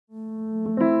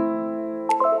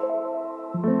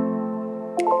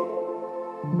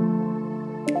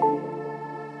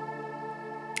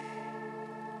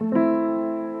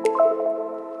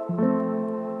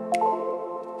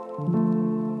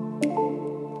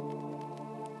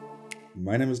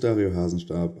My name is Dario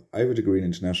Hasenstab. I have a degree in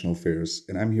international affairs,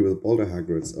 and I'm here with Balder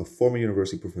Hagritz, a former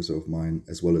university professor of mine,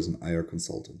 as well as an IR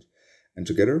consultant. And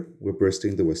together, we're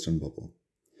bursting the Western bubble.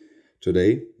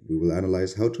 Today, we will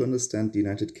analyze how to understand the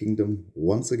United Kingdom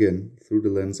once again through the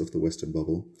lens of the Western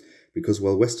bubble, because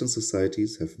while Western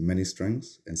societies have many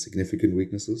strengths and significant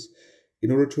weaknesses,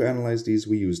 in order to analyze these,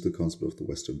 we use the concept of the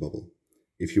Western bubble.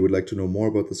 If you would like to know more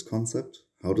about this concept,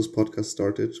 how this podcast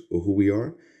started, or who we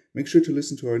are, make sure to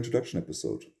listen to our introduction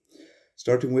episode.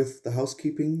 Starting with the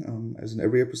housekeeping, as in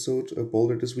every episode,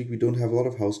 Boulder, this week we don't have a lot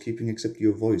of housekeeping except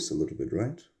your voice a little bit,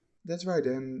 right? That's right,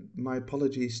 and my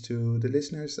apologies to the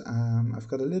listeners. I've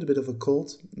got a little bit of a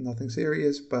cold, nothing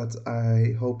serious, but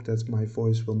I hope that my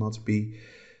voice will not be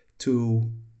too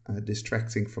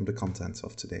distracting from the content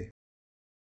of today.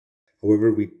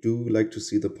 However, we do like to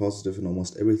see the positive in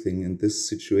almost everything, and this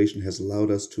situation has allowed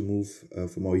us to move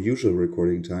from our usual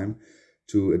recording time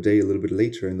to a day a little bit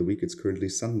later in the week. It's currently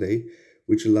Sunday,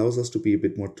 which allows us to be a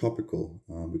bit more topical,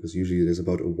 because usually there's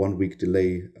about a 1 week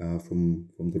delay from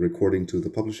the recording to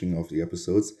the publishing of the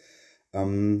episodes.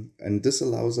 And this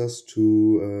allows us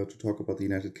to talk about the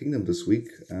United Kingdom this week,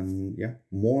 and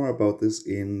more about this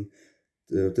in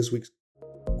this week's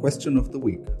question of the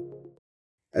week.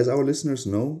 As our listeners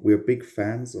know, we are big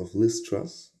fans of Liz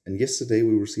Truss, and yesterday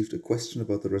we received a question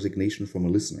about the resignation from a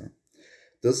listener.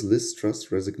 Does Liz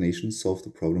Truss' resignation solve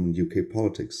the problem in UK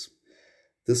politics?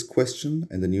 This question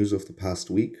and the news of the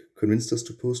past week convinced us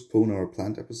to postpone our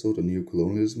planned episode on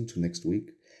neocolonialism to next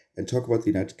week and talk about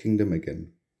the United Kingdom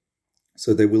again.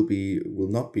 So there will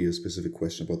not be a specific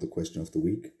question about the question of the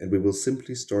week, and we will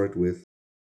simply start with,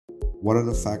 what are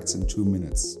the facts in 2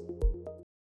 minutes?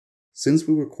 Since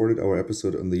we recorded our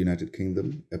episode on the United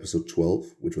Kingdom, episode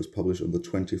 12, which was published on the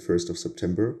 21st of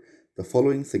September, the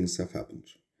following things have happened.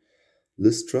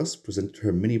 Liz Truss presented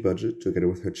her mini-budget together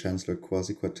with her Chancellor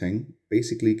Kwasi Kwarteng,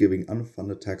 basically giving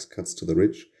unfunded tax cuts to the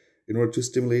rich in order to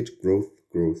stimulate growth,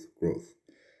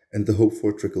 and the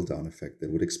hoped-for trickle-down effect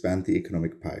that would expand the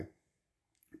economic pie.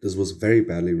 This was very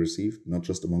badly received, not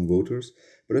just among voters,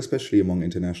 but especially among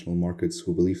international markets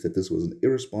who believed that this was an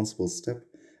irresponsible step,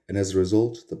 and as a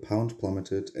result, the pound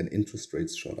plummeted and interest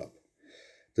rates shot up.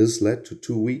 This led to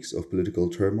 2 weeks of political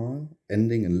turmoil,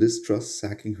 ending in Liz Truss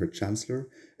sacking her chancellor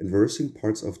and reversing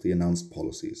parts of the announced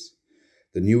policies.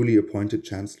 The newly appointed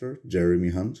chancellor,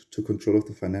 Jeremy Hunt, took control of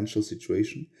the financial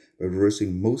situation by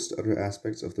reversing most other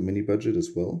aspects of the mini-budget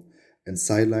as well, and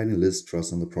sidelining Liz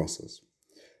Truss in the process.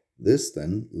 This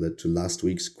then led to last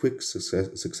week's quick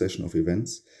succession of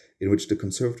events in which the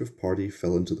Conservative Party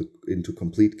fell into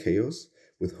complete chaos,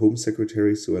 with Home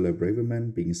Secretary Suella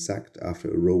Braverman being sacked after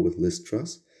a row with Liz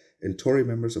Truss, and Tory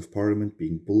members of Parliament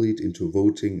being bullied into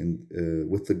voting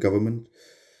with the government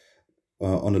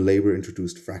on a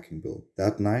Labour-introduced fracking bill.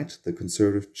 That night, the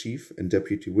Conservative chief and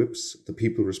deputy whips, the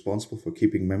people responsible for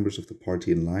keeping members of the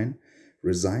party in line,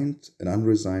 resigned and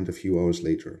unresigned a few hours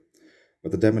later.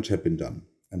 But the damage had been done,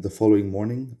 and the following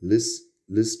morning,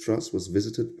 Liz Truss was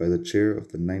visited by the chair of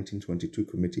the 1922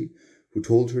 committee, who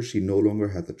told her she no longer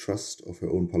had the trust of her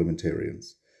own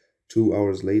parliamentarians. 2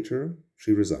 hours later,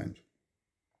 she resigned.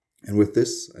 And with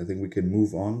this, I think we can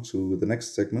move on to the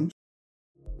next segment.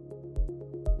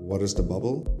 What is the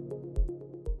bubble?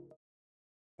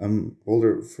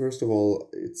 Boulder, first of all,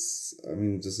 this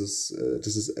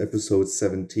is episode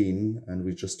 17, and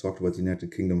we just talked about the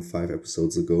United Kingdom 5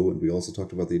 episodes ago, and we also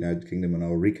talked about the United Kingdom in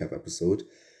our recap episode.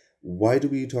 Why do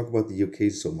we talk about the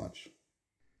UK so much?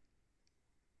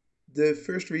 The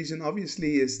first reason,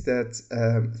 obviously, is that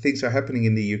things are happening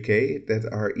in the UK that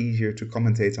are easier to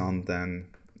commentate on than,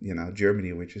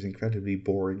 Germany, which is incredibly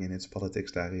boring in its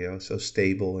politics, Dario, so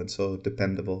stable and so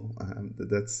dependable.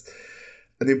 That's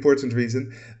an important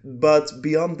reason. But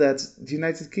beyond that, the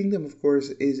United Kingdom, of course,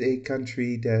 is a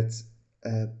country that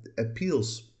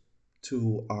appeals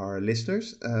to our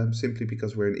listeners, simply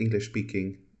because we're an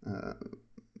English-speaking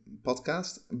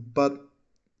podcast, but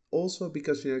also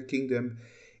because the United Kingdom,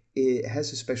 it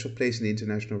has a special place in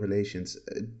international relations.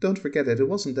 Don't forget that it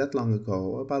wasn't that long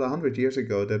ago, about 100 years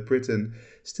ago, that Britain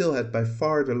still had by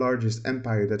far the largest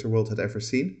empire that the world had ever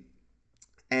seen.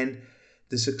 And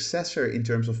the successor in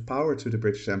terms of power to the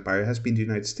British Empire has been the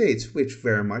United States, which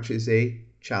very much is a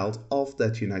child of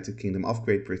that United Kingdom, of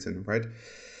Great Britain, right?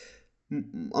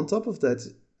 On top of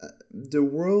that, the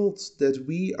world that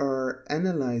we are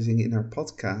analyzing in our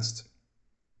podcast,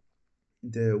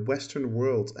 the Western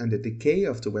world and the decay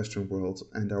of the Western world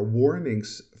and our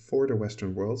warnings for the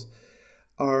Western world,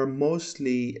 are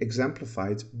mostly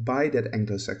exemplified by that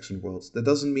Anglo-Saxon world. That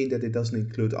doesn't mean that it doesn't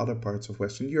include other parts of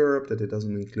Western Europe, that it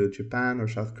doesn't include Japan or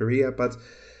South Korea, but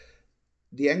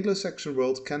the Anglo-Saxon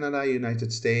world, Canada,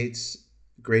 United States,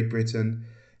 Great Britain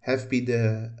have been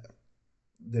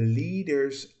the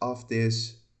leaders of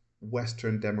this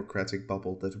Western democratic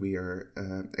bubble that we are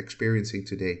experiencing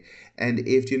today. And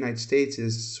if the United States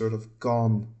is sort of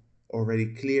gone already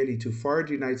clearly too far,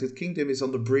 the United Kingdom is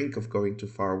on the brink of going too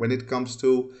far when it comes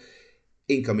to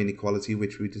income inequality,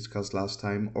 which we discussed last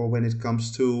time, or when it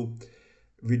comes to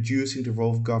reducing the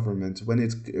role of government, when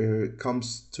it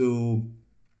comes to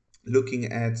looking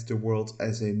at the world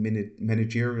as a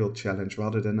managerial challenge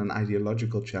rather than an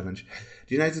ideological challenge.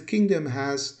 The United Kingdom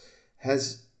has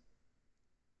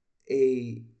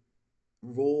a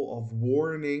role of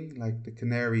warning, like the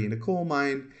canary in the coal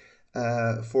mine,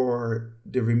 for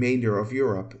the remainder of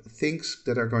Europe. Things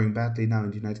that are going badly now in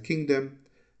the United Kingdom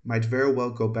might very well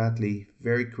go badly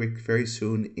very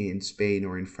soon in Spain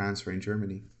or in France or in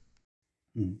Germany.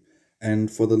 Mm.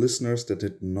 And for the listeners that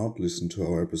did not listen to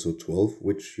our episode 12,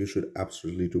 which you should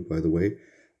absolutely do, by the way,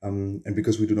 and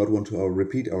because we do not want to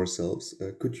repeat ourselves,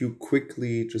 could you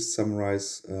quickly just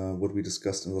summarize what we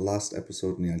discussed in the last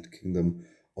episode in the United Kingdom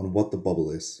on what the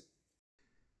bubble is?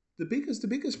 The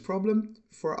biggest problem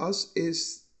for us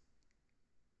is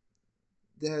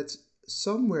that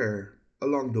somewhere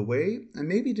along the way, and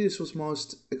maybe this was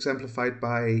most exemplified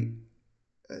by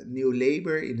New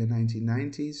Labour in the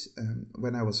 1990s,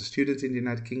 when I was a student in the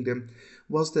United Kingdom,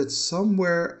 was that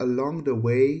somewhere along the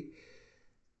way,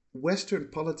 Western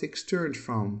politics turned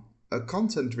from a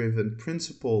content-driven,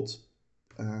 principled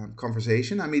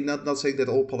conversation. I mean, not saying that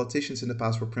all politicians in the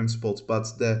past were principled, but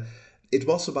it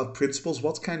was about principles.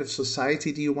 What kind of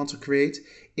society do you want to create?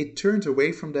 It turned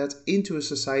away from that into a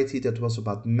society that was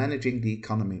about managing the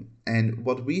economy. And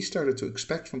what we started to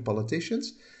expect from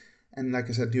politicians, and like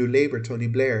I said, New Labour, Tony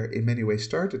Blair, in many ways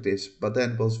started this, but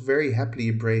then was very happily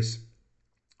embraced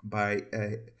by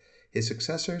his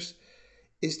successors,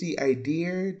 is the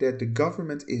idea that the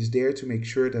government is there to make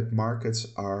sure that markets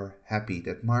are happy,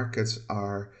 that markets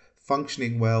are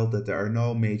functioning well, that there are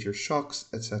no major shocks,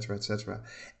 etc., etc.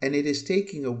 And it is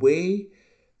taking away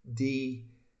the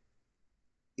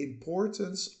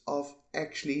importance of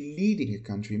actually leading a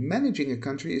country. Managing a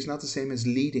country is not the same as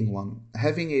leading one.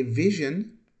 Having a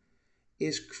vision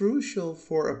is crucial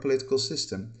for a political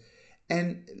system.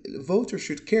 And voters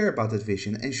should care about that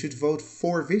vision and should vote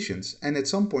for visions. And at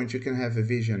some point, you can have a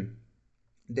vision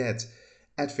that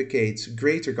advocates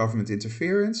greater government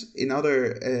interference. In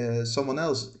other, someone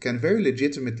else can very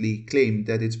legitimately claim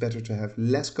that it's better to have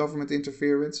less government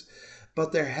interference.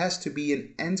 But there has to be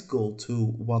an end goal to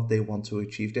what they want to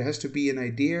achieve. There has to be an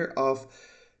idea of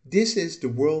this is the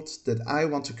world that I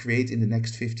want to create in the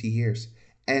next 50 years.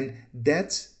 And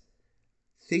that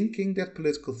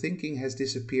political thinking has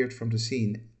disappeared from the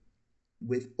scene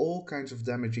with all kinds of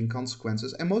damaging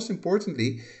consequences. And most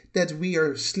importantly, that we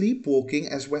are sleepwalking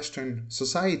as Western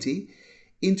society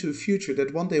into a future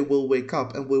that one day will wake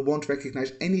up and we won't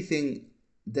recognize anything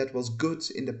that was good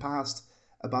in the past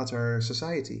about our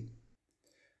society.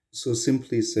 So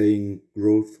simply saying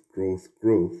growth, growth,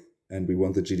 growth, and we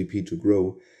want the GDP to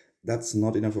grow, that's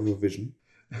not enough of a vision.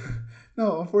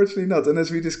 No, unfortunately not. And as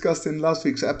we discussed in last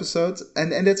week's episode,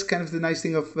 and that's kind of the nice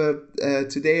thing of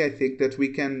today, I think, that we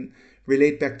can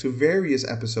relate back to various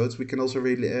episodes. We can also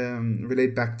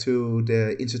relate back to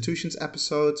the institutions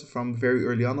episode from very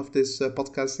early on of this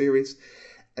podcast series.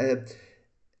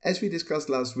 As we discussed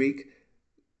last week,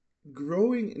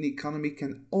 growing an economy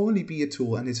can only be a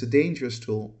tool, and it's a dangerous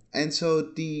tool. And so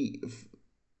the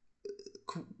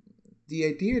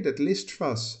idea that Liz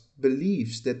Truss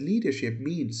believes that leadership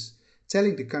means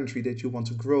telling the country that you want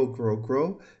to grow, grow,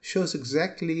 grow, shows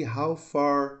exactly how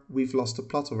far we've lost the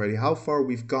plot already, how far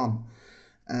we've gone.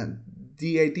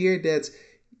 The idea that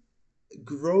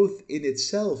growth in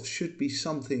itself should be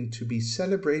something to be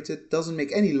celebrated doesn't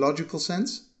make any logical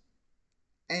sense.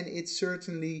 And it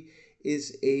certainly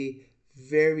is a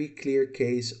very clear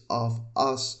case of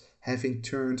us having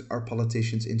turned our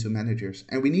politicians into managers.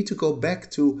 And we need to go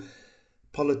back to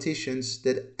politicians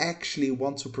that actually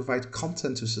want to provide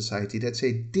content to society, that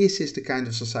say this is the kind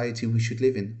of society we should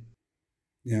live in.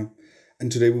 Yeah.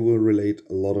 And today we will relate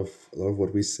a lot of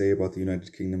what we say about the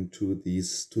United Kingdom to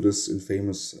this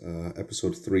infamous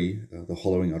episode 3, the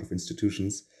hollowing out of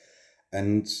institutions,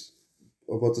 and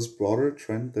about this broader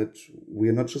trend that we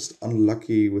are not just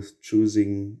unlucky with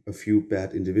choosing a few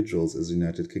bad individuals as the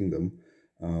United Kingdom,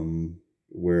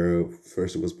 where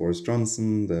first it was Boris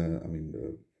Johnson.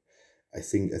 I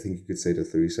think you could say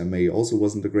that Theresa May also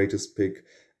wasn't the greatest pick,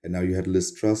 and now you had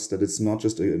Liz Truss. That it's not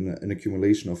just an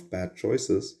accumulation of bad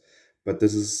choices, but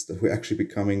this is that we're actually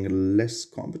becoming less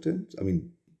competent.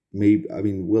 Maybe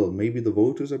the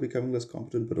voters are becoming less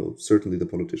competent, but certainly the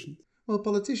politicians. Well,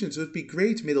 politicians would be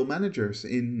great middle managers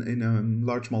in a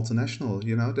large multinational.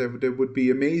 They would be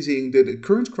amazing. The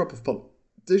current crop of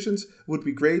politicians would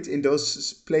be great in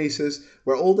those places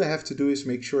where all they have to do is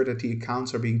make sure that the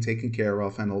accounts are being taken care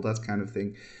of and all that kind of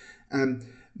thing. Um,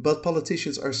 but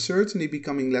politicians are certainly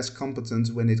becoming less competent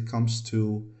when it comes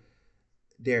to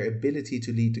their ability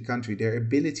to lead the country, their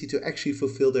ability to actually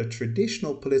fulfill their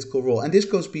traditional political role. And this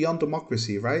goes beyond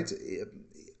democracy, right?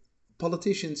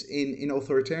 Politicians in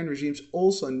authoritarian regimes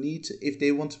also need to, if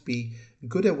they want to be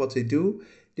good at what they do,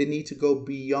 they need to go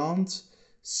beyond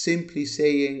simply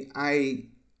saying,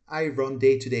 I run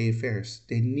day-to-day affairs.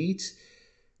 They need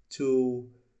to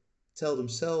tell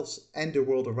themselves and the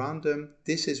world around them,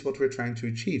 this is what we're trying to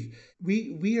achieve.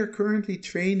 We are currently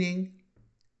training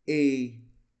a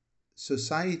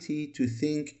society to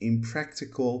think in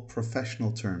practical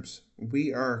professional terms.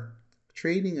 We are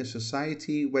training a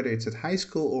society, whether it's at high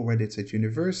school or whether it's at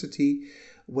university,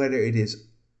 whether it is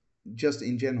just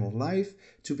in general life,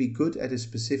 to be good at a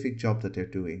specific job that they're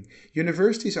doing.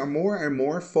 Universities are more and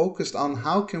more focused on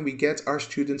how can we get our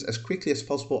students as quickly as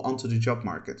possible onto the job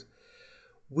market,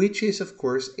 which is of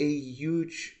course a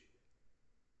huge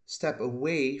step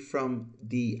away from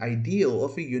the ideal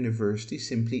of a university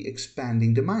simply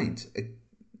expanding the mind,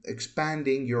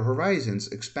 expanding your horizons,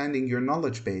 expanding your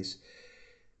knowledge base.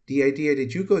 The idea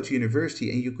that you go to university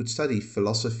and you could study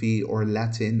philosophy or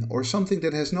Latin or something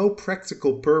that has no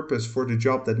practical purpose for the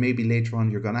job that maybe later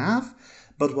on you're going to have,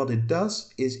 but what it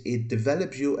does is it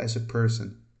develops you as a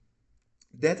person.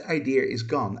 That idea is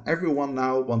gone. Everyone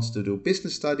now wants to do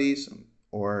business studies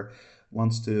or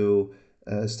wants to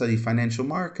study financial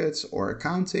markets or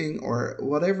accounting or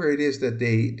whatever it is that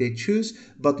they choose,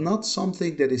 but not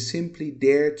something that is simply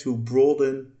there to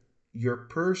broaden your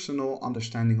personal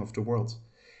understanding of the world.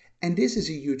 And this is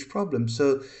a huge problem.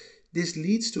 So this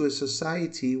leads to a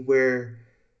society where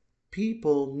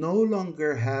people no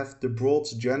longer have the broad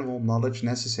general knowledge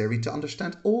necessary to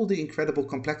understand all the incredible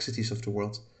complexities of the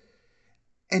world.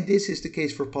 And this is the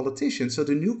case for politicians. So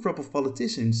the new crop of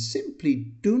politicians simply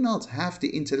do not have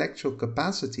the intellectual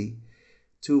capacity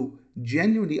to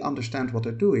genuinely understand what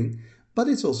they're doing. But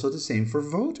it's also the same for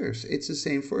voters. It's the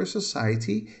same for a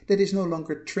society that is no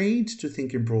longer trained to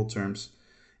think in broad terms,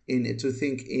 to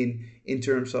think in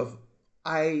terms of,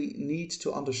 I need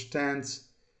to understand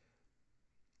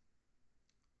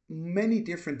many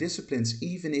different disciplines,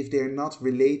 even if they're not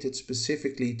related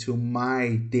specifically to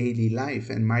my daily life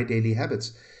and my daily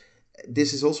habits.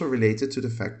 This is also related to the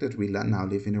fact that we now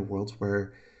live in a world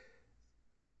where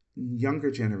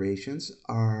younger generations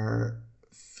are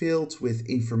filled with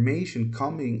information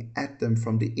coming at them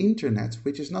from the internet,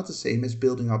 which is not the same as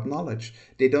building up knowledge.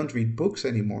 They don't read books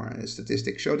anymore.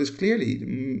 Statistics show this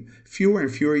clearly. Fewer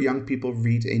and fewer young people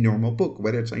read a normal book,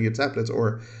 whether it's on your tablet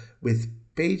or with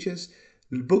pages.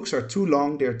 Books are too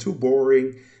long, they're too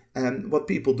boring, and what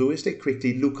people do is they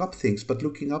quickly look up things, but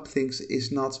looking up things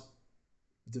is not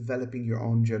developing your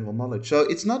own general knowledge. So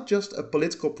it's not just a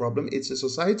political problem, it's a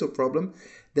societal problem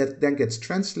that then gets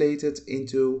translated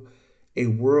into a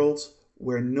world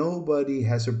where nobody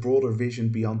has a broader vision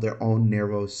beyond their own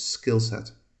narrow skill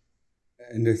set.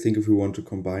 And I think if we want to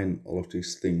combine all of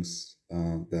these things,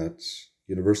 that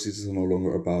universities are no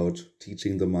longer about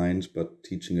teaching the mind, but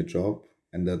teaching a job,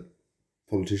 and that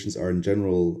politicians are in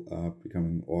general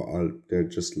becoming, or are they're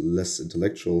just less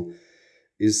intellectual,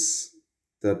 is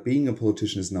that being a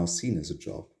politician is now seen as a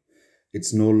job.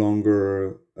 It's no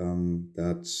longer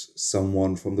that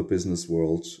someone from the business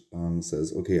world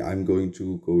says, okay, I'm going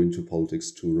to go into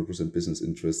politics to represent business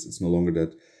interests. It's no longer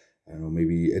that, I don't know,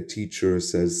 maybe a teacher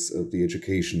says the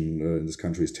education in this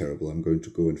country is terrible, I'm going to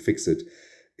go and fix it.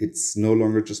 It's no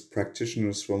longer just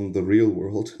practitioners from the real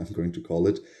world, I'm going to call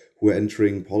it, who are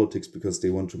entering politics because they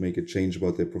want to make a change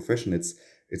about their profession. It's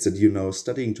that you're now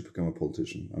studying to become a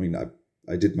politician. I mean,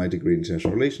 I did my degree in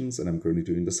international relations, and I'm currently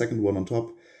doing the second one on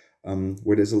top,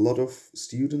 where there's a lot of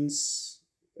students,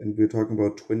 and we're talking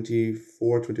about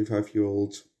 24,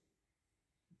 25-year-old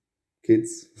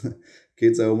kids.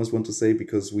 Kids, I almost want to say,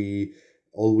 because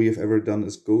all we have ever done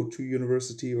is go to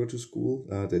university or to school.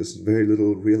 There's very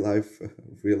little real life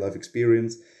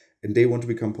experience, and they want to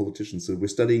become politicians. So we're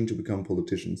studying to become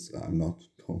politicians. I'm not,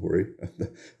 don't worry.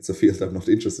 It's a field I'm not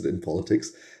interested in,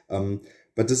 politics.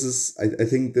 But this is, I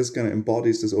think this kind of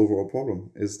embodies this overall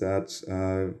problem, is that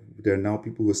there are now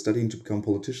people who are studying to become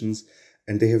politicians,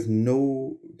 and they have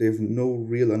no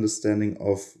real understanding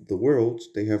of the world.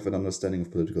 They have an understanding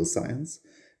of political science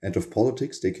and of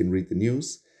politics. They can read the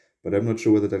news, but I'm not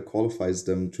sure whether that qualifies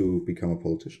them to become a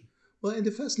politician. Well, and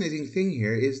the fascinating thing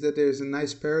here is that there's a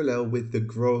nice parallel with the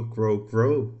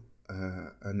grow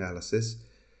analysis.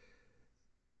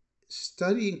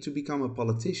 studying to become a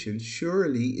politician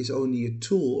surely is only a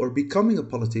tool, or becoming a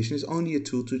politician is only a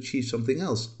tool to achieve something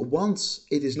else. Once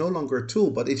it is no longer a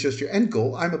tool, but it's just your end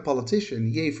goal, I'm a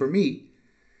politician, yay for me,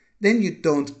 then you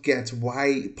don't get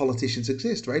why politicians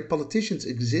exist, right? Politicians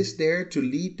exist there to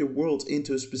lead the world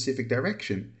into a specific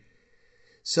direction.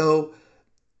 So,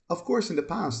 of course, in the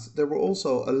past, there were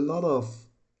also a lot of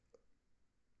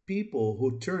people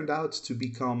who turned out to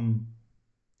become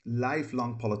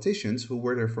lifelong politicians who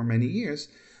were there for many years,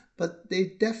 but they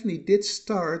definitely did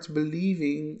start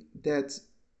believing that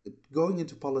going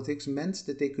into politics meant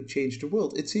that they could change the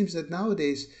world. It seems that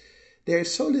nowadays there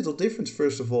is so little difference,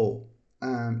 first of all,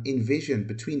 in vision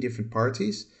between different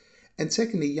parties. And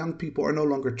secondly, young people are no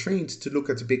longer trained to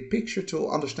look at the big picture, to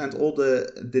understand all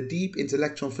the deep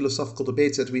intellectual and philosophical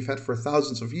debates that we've had for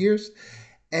thousands of years.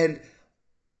 And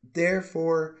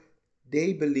therefore,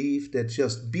 they believe that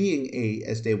just being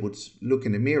as they would look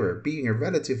in the mirror, being a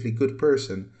relatively good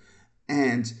person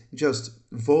and just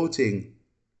voting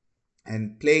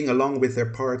and playing along with their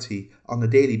party on a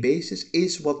daily basis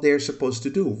is what they're supposed to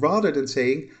do, rather than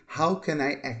saying, how can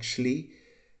I actually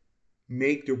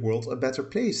make the world a better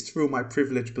place through my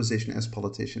privileged position as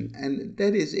politician? And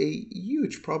that is a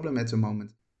huge problem at the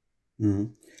moment.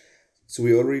 Mhm. So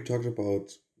we already talked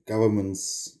about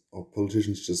governments or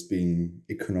politicians just being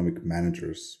economic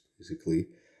managers, basically.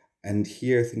 And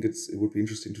here, I think it would be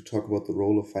interesting to talk about the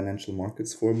role of financial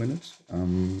markets for a minute,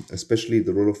 especially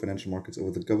the role of financial markets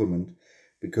over the government,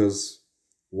 because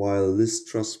while this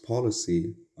trust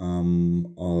policy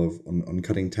on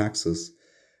cutting taxes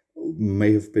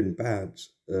may have been bad,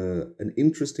 an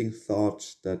interesting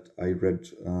thought that I read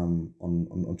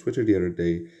on Twitter the other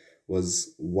day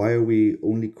was, why are we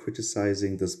only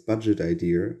criticizing this budget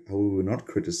idea? How are we not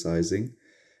criticizing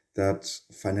that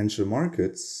financial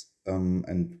markets,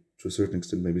 and to a certain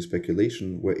extent maybe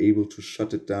speculation, were able to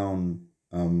shut it down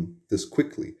this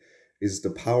quickly? Is the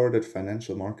power that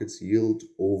financial markets yield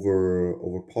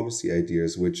over policy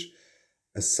ideas, which,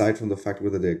 aside from the fact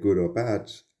whether they're good or bad,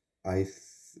 I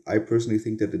personally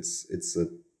think that it's a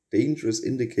dangerous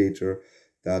indicator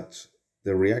that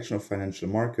the reaction of financial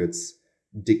markets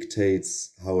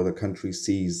dictates how the country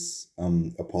sees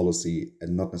a policy,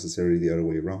 and not necessarily the other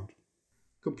way around.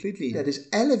 Completely. That is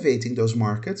elevating those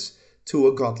markets to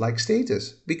a godlike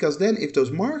status. Because then, if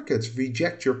those markets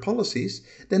reject your policies,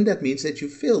 then that means that you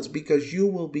failed, because you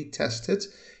will be tested,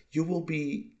 you will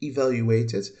be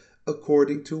evaluated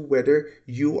according to whether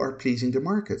you are pleasing the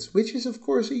markets, which is, of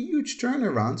course, a huge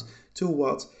turnaround to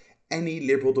what any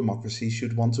liberal democracy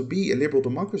should want to be. A liberal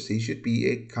democracy should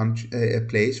be a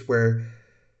place where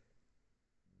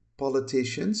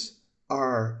politicians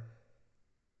are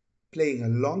playing a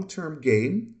long-term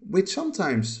game, which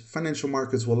sometimes financial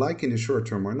markets will like in the short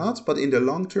term or not, but in the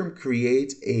long term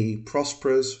create a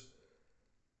prosperous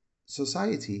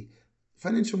society.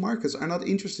 Financial markets are not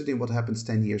interested in what happens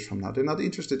 10 years from now. They're not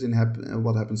interested in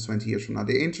what happens 20 years from now.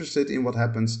 They're interested in what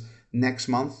happens next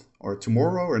month or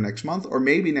tomorrow or next month or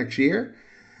maybe next year.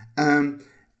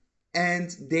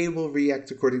 And they will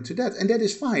react according to that. And that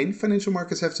is fine. Financial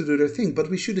markets have to do their thing, but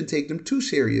we shouldn't take them too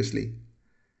seriously.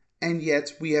 And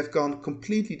yet we have gone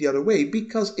completely the other way,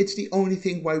 because it's the only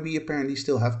thing why we apparently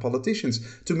still have politicians,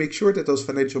 to make sure that those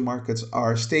financial markets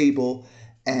are stable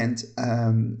and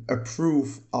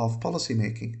approve of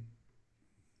policymaking.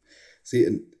 See,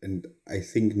 and I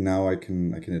think now I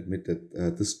can admit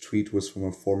that this tweet was from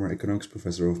a former economics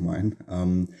professor of mine,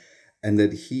 and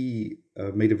that he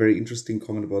made a very interesting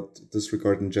comment about this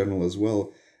regard in general as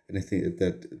well. And I think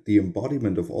that the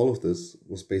embodiment of all of this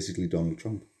was basically Donald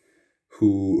Trump,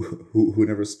 who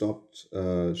never stopped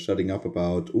shutting up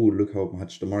about, oh, look how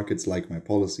much the markets like my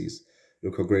policies,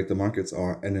 look how great the markets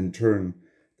are, and in turn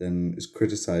then is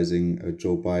criticizing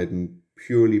Joe Biden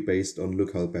purely based on,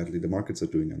 look how badly the markets are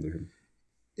doing under him.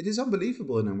 It is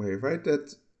unbelievable in a way, right?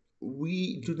 That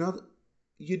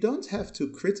you don't have to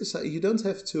criticize, you don't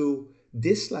have to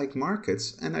dislike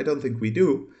markets, and I don't think we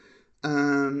do.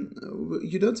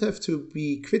 You don't have to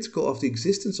be critical of the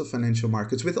existence of financial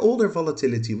markets, with all their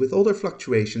volatility, with all their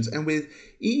fluctuations, and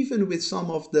even with some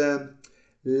of the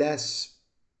less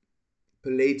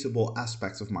palatable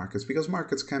aspects of markets, because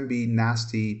markets can be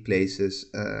nasty places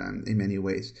in many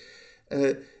ways.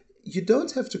 You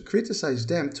don't have to criticize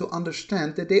them to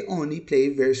understand that they only play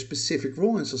a very specific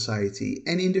role in society.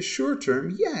 And in the short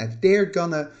term, yeah, they're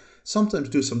gonna sometimes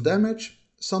do some damage.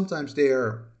 Sometimes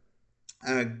they're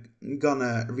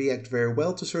gonna react very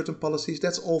well to certain policies.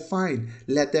 That's all fine.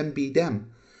 Let them be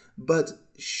them. But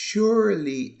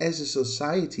surely, as a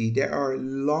society, there are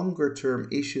longer term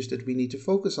issues that we need to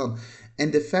focus on.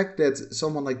 And the fact that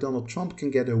someone like Donald Trump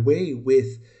can get away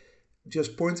with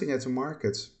just pointing at the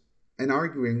markets and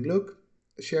arguing, look,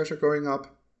 shares are going up,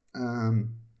 and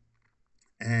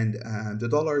the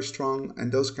dollar is strong,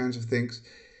 and those kinds of things,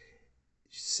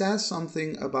 says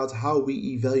something about how we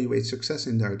evaluate success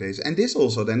in our days. And this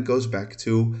also then goes back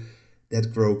to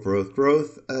that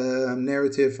growth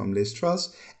narrative from Liz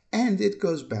Truss, and it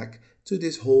goes back to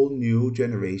this whole new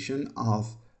generation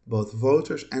of both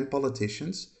voters and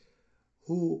politicians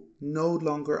who no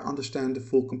longer understand the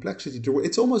full complexity.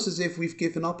 It's almost as if we've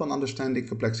given up on understanding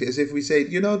complexity, as if we say,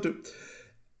 the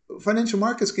financial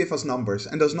markets give us numbers,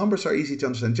 and those numbers are easy to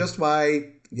understand. Just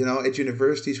why, at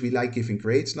universities we like giving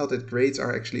grades. Not that grades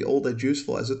are actually all that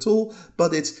useful as a tool,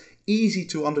 but it's easy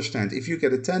to understand. If you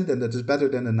get a 10, then that is better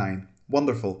than a 9.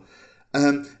 Wonderful.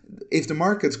 If the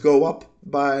markets go up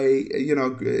by,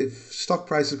 if stock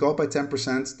prices go up by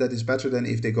 10%, that is better than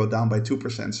if they go down by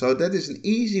 2%. So that is an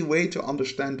easy way to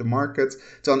understand the market,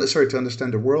 to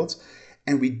understand the world.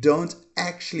 And we don't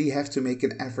actually have to make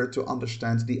an effort to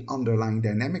understand the underlying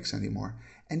dynamics anymore.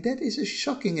 And that is a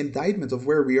shocking indictment of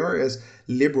where we are as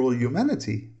liberal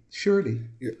humanity, surely.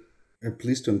 Yeah.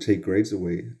 Please don't take grades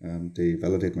away. They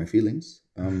validate my feelings.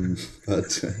 And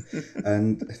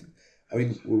I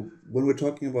mean, when we're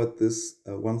talking about this,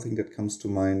 one thing that comes to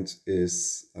mind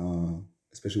is,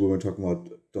 especially when we're talking about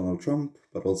Donald Trump,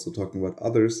 but also talking about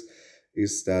others,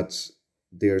 is that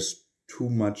there's too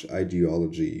much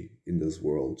ideology in this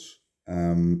world.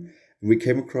 We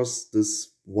came across this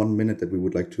 1 minute that we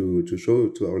would like to show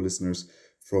to our listeners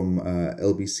from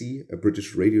LBC, a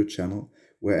British radio channel,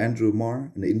 where Andrew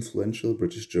Marr, an influential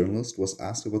British journalist, was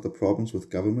asked about the problems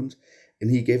with government, and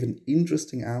he gave an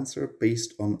interesting answer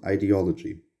based on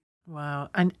ideology. Wow.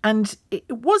 And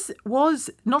it was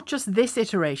not just this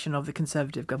iteration of the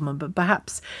Conservative government, but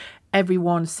perhaps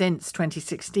everyone since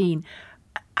 2016.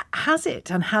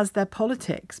 Has their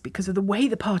politics, because of the way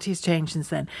the party has changed since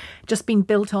then, just been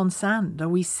built on sand? Are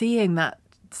we seeing that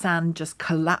sand just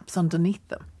collapse underneath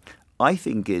them? I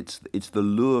think it's the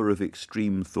lure of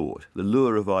extreme thought, the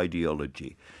lure of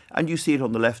ideology. And you see it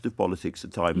on the left of politics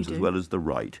at times as well as the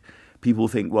right. People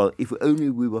think, well, if only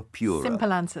we were purer.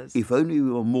 Simple answers. If only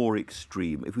we were more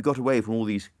extreme. If we got away from all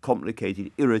these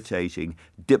complicated, irritating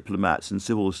diplomats and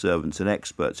civil servants and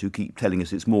experts who keep telling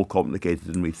us it's more complicated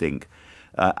than we think.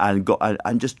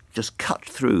 And just cut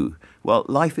through. Well,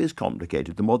 life is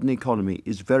complicated. The modern economy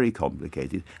is very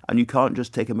complicated, and you can't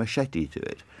just take a machete to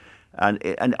it.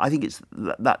 And I think it's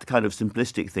that kind of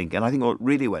simplistic thinking. And I think what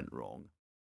really went wrong.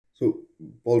 So,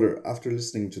 Balder, after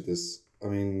listening to this, I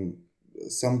mean,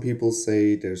 some people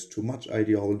say there's too much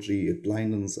ideology; it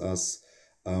blinds us.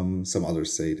 Some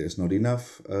others say there's not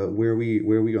enough. Where are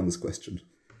we on this question?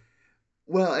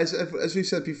 Well, as we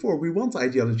said before, we want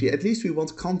ideology. At least we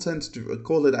want content.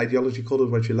 Call it ideology, call it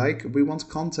what you like. We want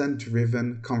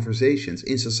content-driven conversations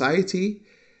in society,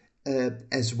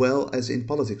 as well as in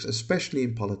politics, especially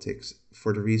in politics,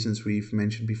 for the reasons we've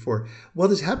mentioned before.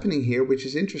 What is happening here, which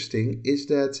is interesting, is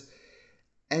that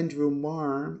Andrew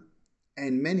Marr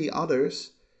and many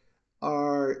others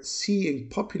are seeing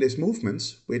populist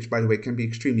movements, which, by the way, can be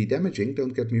extremely damaging,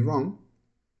 don't get me wrong.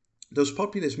 Those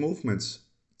populist movements,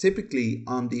 typically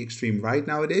on the extreme right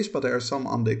nowadays, but there are some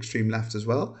on the extreme left as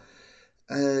well,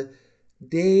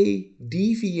 they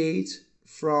deviate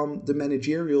from the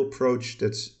managerial approach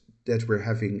that we're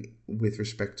having with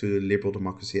respect to liberal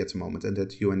democracy at the moment, and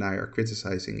that you and I are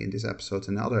criticizing in this episode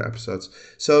and other episodes.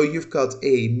 So you've got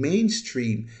a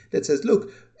mainstream that says,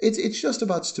 look, it's just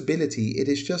about stability. It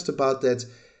is just about that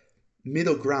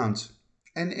middle ground.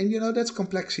 And that's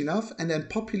complex enough. And then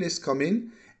populists come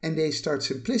in and they start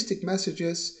simplistic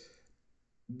messages.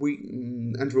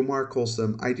 Andrew Marr calls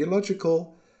them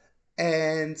ideological.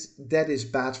 And that is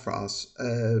bad for us.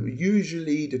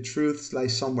 Usually the truth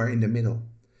lies somewhere in the middle.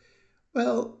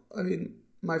 Well, I mean,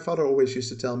 my father always used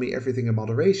to tell me everything in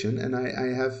moderation, and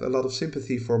I have a lot of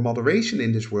sympathy for moderation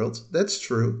in this world. That's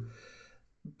true.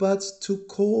 But to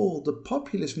call the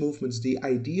populist movements the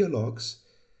ideologues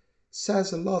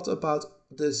says a lot about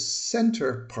the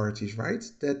center parties, right?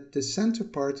 That the center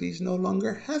parties no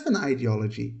longer have an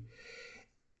ideology.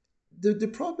 The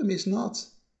problem is not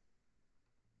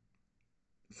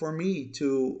for me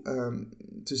to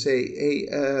say, hey,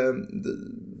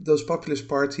 those populist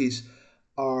parties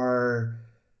are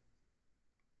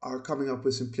coming up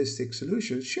with simplistic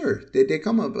solutions. Sure, they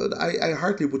come up, but I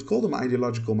hardly would call them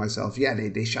ideological myself. Yeah,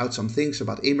 they shout some things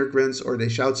about immigrants, or they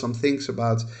shout some things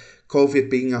about COVID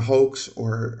being a hoax,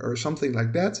 or something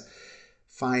like that.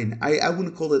 Fine, I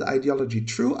wouldn't call it ideology.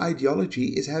 True ideology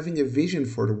is having a vision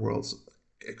for the world,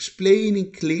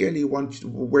 explaining clearly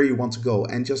where you want to go,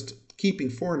 and just keeping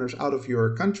foreigners out of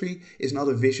your country is not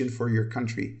a vision for your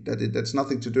country. That's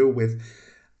nothing to do with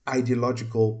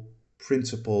ideological,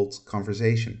 principled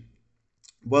conversation.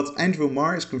 What Andrew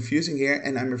Marr is confusing here,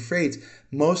 and I'm afraid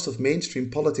most of mainstream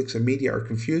politics and media are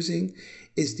confusing,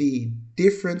 is the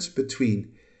difference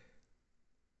between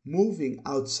moving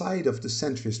outside of the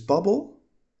centrist bubble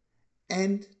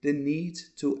and the need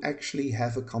to actually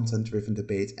have a content-driven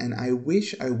debate. And I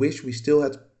wish we still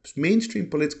had mainstream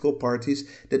political parties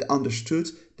that understood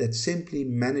that simply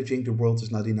managing the world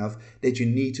is not enough, that you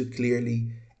need to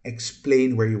clearly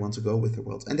explain where you want to go with the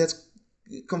world. And that's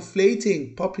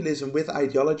conflating populism with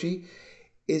ideology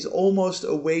is almost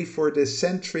a way for the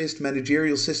centrist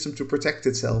managerial system to protect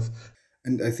itself.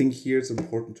 And I think here it's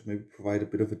important to maybe provide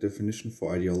a bit of a definition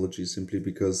for ideology, simply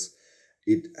because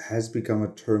it has become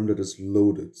a term that is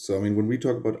loaded. So, I mean, when we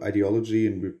talk about ideology,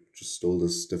 and we just stole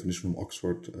this definition from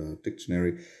Oxford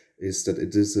Dictionary, is that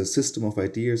it is a system of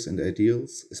ideas and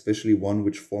ideals, especially one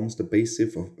which forms the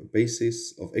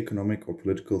basis of economic or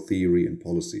political theory and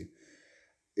policy.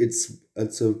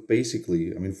 It's a basically,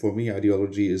 I mean, for me,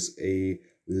 ideology is a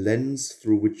lens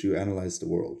through which you analyze the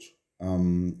world.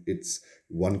 It's,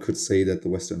 one could say that the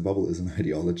Western bubble is an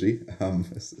ideology.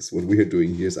 This is what we are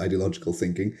doing here, is ideological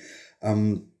thinking.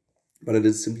 But it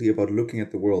is simply about looking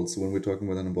at the world. So when we're talking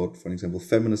about, for example,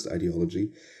 feminist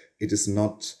ideology, it is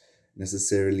not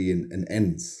necessarily an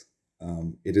ends.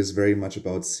 It is very much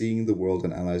about seeing the world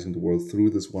and analyzing the world through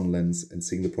this one lens and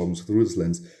seeing the problems through this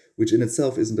lens, which in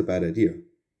itself isn't a bad idea.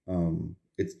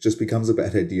 It just becomes a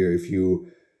bad idea if you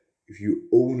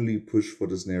only push for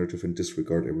this narrative and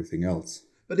disregard everything else.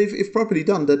 But if properly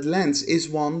done, that lens is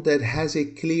one that has a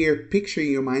clear picture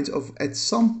in your mind of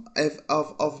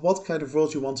what kind of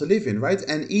world you want to live in, right?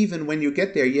 And even when you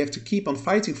get there, you have to keep on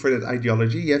fighting for that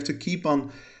ideology. You have to keep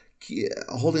on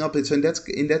holding up it. So in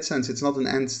that sense, it's not an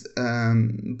end,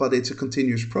 but it's a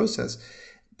continuous process.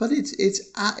 But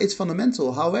it's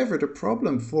fundamental. However, the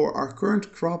problem for our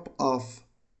current crop of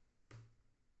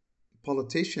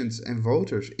politicians and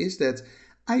voters is that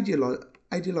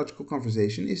ideological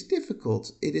conversation is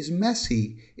difficult. It is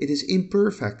messy. It is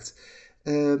imperfect.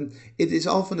 It is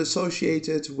often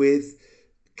associated with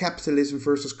capitalism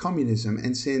versus communism.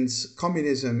 And since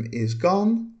communism is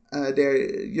gone,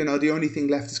 the only thing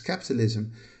left is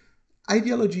capitalism.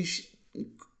 Ideology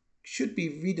should be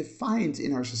redefined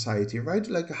in our society, right?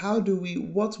 Like, how do we?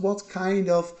 What kind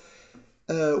of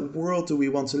world do we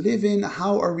want to live in?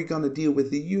 How are we going to deal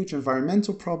with the huge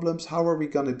environmental problems? How are we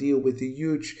going to deal with the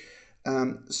huge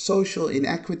social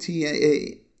inequality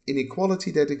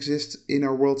that exists in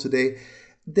our world today?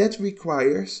 That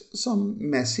requires some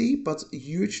messy but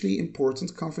hugely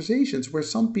important conversations where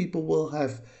some people will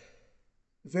have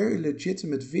very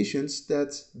legitimate visions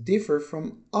that differ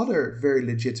from other very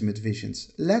legitimate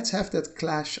visions. Let's have that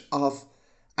clash of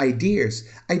ideas.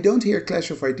 I don't hear clash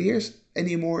of ideas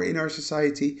anymore in our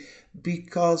society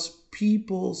because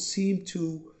people seem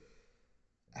to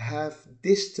have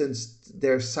distanced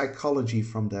their psychology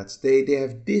from that. They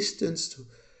have distanced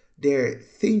their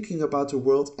thinking about the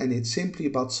world, and it's simply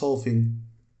about solving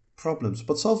problems.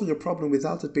 But solving a problem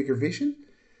without a bigger vision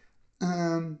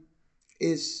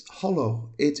is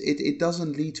hollow. It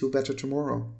doesn't lead to a better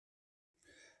tomorrow.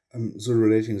 So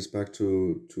relating this back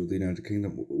to the United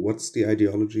Kingdom, what's the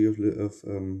ideology of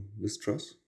Liz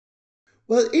Truss?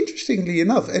 Well, interestingly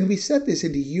enough, and we said this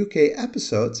in the UK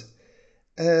episode,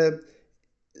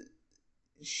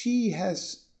 she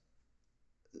has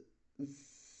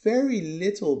very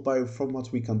little, from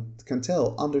what we can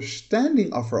tell,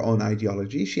 understanding of her own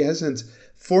ideology. She hasn't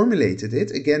formulated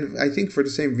it. Again, I think for the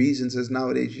same reasons as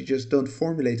nowadays, you just don't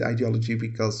formulate ideology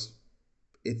because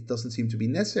it doesn't seem to be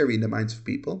necessary in the minds of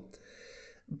people.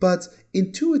 But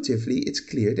intuitively, it's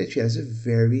clear that she has a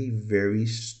very, very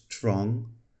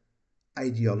strong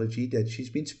ideology that she's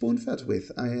been spoon-fed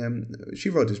with. She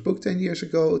wrote this book 10 years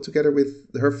ago together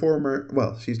with her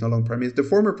she's no longer Prime Minister, the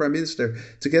former Prime Minister,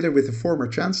 together with the former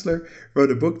Chancellor, wrote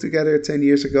a book together 10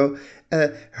 years ago.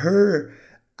 Her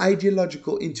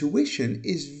ideological intuition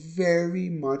is very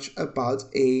much about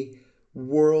a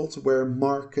world where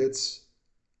markets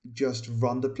just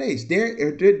run the place.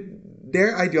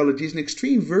 Their ideology is an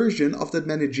extreme version of that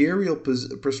managerial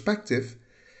perspective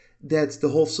that the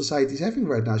whole society is having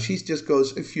right now. She just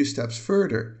goes a few steps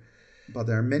further. But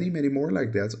there are many, many more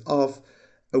like that, of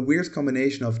a weird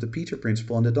combination of the Peter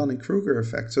Principle and the Dunning-Kruger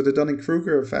effect. So the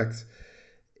Dunning-Kruger effect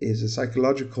is a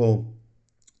psychological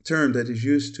term that is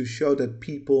used to show that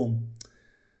people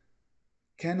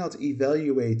cannot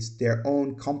evaluate their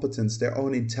own competence, their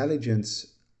own intelligence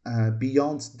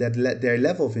beyond their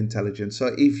level of intelligence.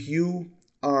 So if you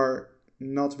are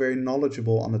not very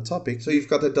knowledgeable on the topic. So you've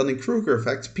got that Dunning-Kruger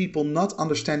effect, people not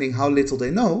understanding how little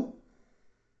they know,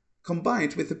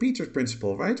 combined with the Peters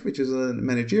principle, right? Which is a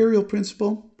managerial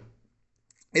principle.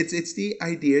 It's the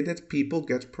idea that people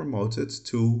get promoted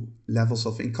to levels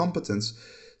of incompetence.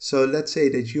 So let's say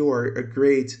that you are a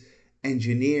great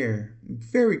engineer,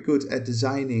 very good at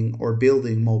designing or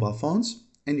building mobile phones,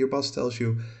 and your boss tells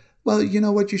you, well, you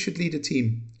know what, you should lead a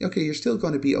team. Okay, you're still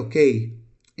going to be okay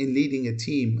in leading a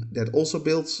team that also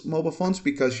builds mobile phones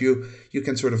because you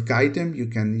can sort of guide them, you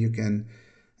can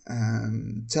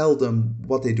tell them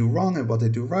what they do wrong and what they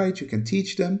do right, you can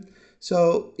teach them.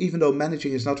 So even though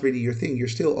managing is not really your thing, you're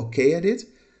still okay at it.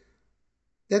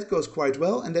 That goes quite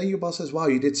well. And then your boss says, wow,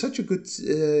 you did such a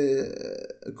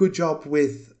good job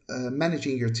with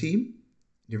managing your team.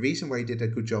 The reason why you did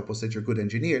that good job was that you're a good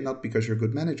engineer, not because you're a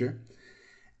good manager.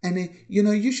 And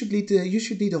you should lead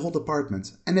the whole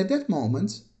department. And at that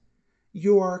moment,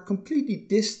 you are completely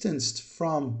distanced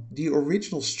from the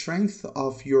original strength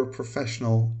of your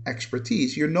professional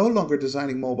expertise. You're no longer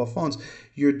designing mobile phones.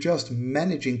 You're just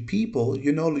managing people.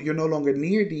 You're no longer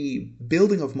near the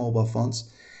building of mobile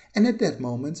phones. And at that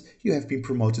moment, you have been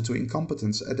promoted to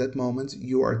incompetence. At that moment,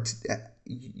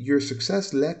 your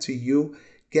success led to you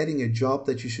getting a job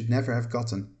that you should never have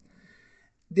gotten.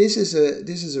 This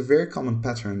is a very common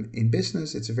pattern in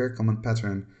business. It's a very common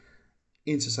pattern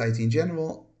in society in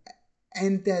general.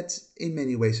 And that in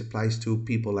many ways applies to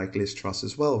people like Liz Truss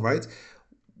as well, right?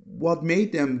 What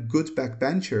made them good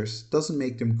backbenchers doesn't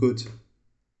make them good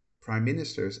prime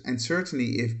ministers. And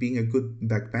certainly if being a good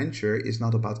backbencher is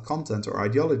not about content or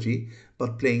ideology,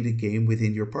 but playing the game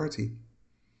within your party.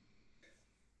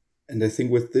 And I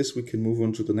think with this, we can move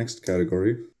on to the next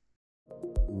category.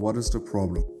 What is the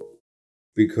problem?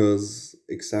 Because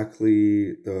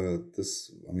exactly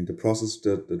the process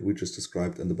that we just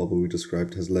described and the bubble we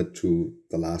described has led to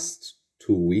the last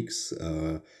 2 weeks,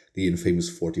 the infamous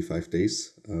 45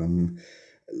 days. And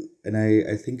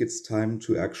I think it's time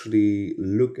to actually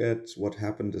look at what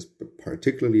happened,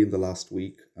 particularly in the last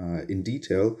week, in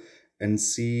detail, and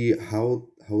see how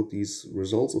these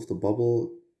results of the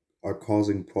bubble are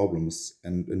causing problems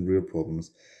and real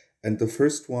problems. And the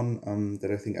first one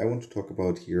that I think I want to talk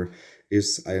about here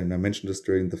is, I mentioned this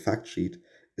during the fact sheet,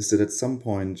 is that at some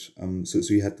point, so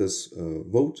you had this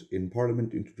vote in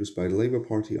Parliament introduced by the Labour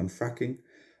Party on fracking,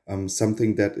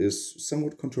 something that is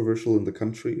somewhat controversial in the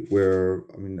country, where,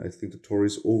 I think the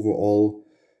Tories overall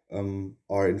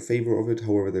are in favor of it.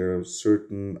 However, there are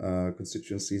certain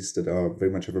constituencies that are very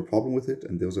much have a problem with it,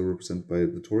 and those are represented by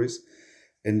the Tories.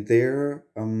 And there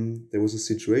was a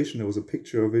situation, there was a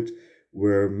picture of it,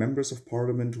 where members of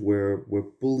parliament were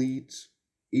bullied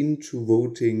into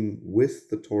voting with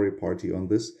the Tory party on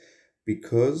this,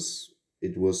 because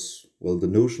it was, the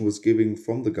notion was given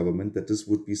from the government that this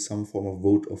would be some form of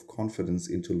vote of confidence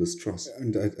into Liz Truss.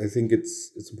 And I think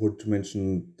it's important to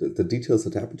mention the details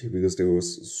that happened here, because there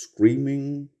was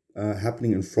screaming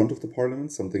happening in front of the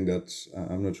parliament, something that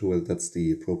I'm not sure whether that's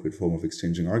the appropriate form of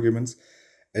exchanging arguments.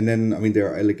 And then,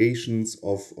 there are allegations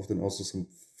of then also some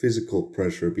physical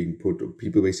pressure being put,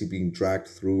 people basically being dragged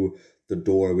through the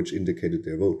door, which indicated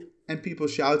their vote. And people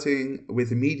shouting with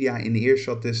the media in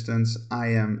earshot distance, I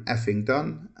am effing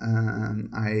done.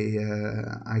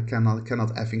 I cannot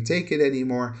effing take it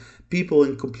anymore. People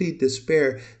in complete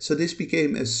despair. So this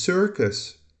became a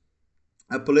circus,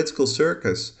 a political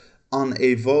circus on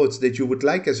a vote that you would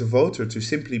like as a voter to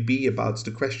simply be about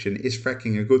the question, is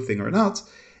fracking a good thing or not?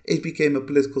 It became a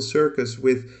political circus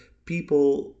with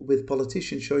people, with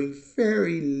politicians showing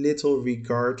very little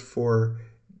regard for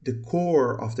the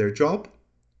core of their job,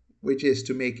 which is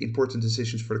to make important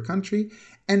decisions for the country,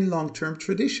 and long-term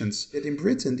traditions. That in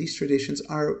Britain, these traditions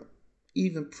are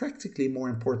even practically more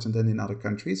important than in other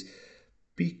countries,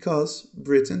 because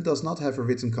Britain does not have a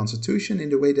written constitution in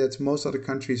the way that most other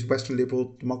countries, Western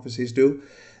liberal democracies, do.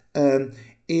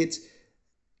 It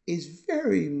is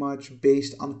very much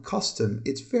based on custom.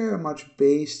 It's very much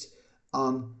based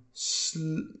on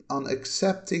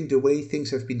accepting the way things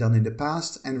have been done in the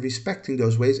past and respecting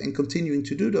those ways and continuing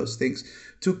to do those things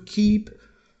to keep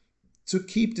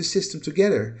the system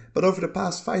together. But over the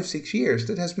past 5-6 years,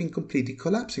 that has been completely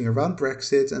collapsing around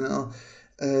Brexit,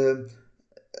 and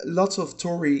lots of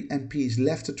Tory MPs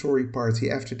left the Tory party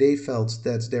after they felt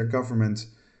that their government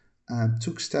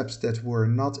took steps that were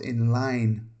not in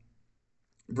line,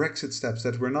 Brexit steps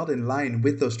that were not in line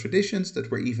with those traditions,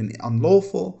 that were even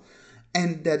unlawful.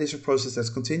 And that is a process that's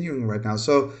continuing right now.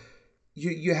 So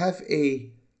you have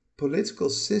a political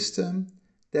system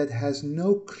that has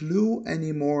no clue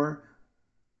anymore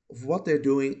of what they're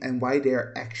doing and why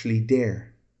they're actually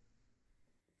there.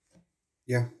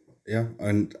 Yeah, Yeah,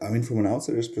 and I mean, from an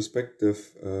outsider's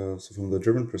perspective, so from the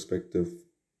German perspective,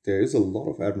 there is a lot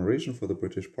of admiration for the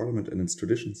British Parliament and its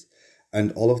traditions,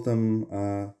 and all of them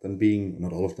then being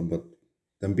not all of them, but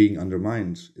them being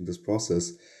undermined in this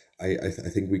process. I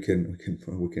think we can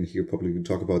here publicly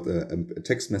talk about a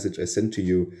text message I sent to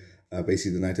you,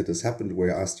 basically the night that this happened,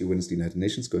 where I asked you when is the United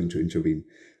Nations going to intervene,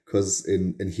 because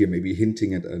in here maybe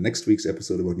hinting at next week's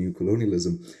episode about new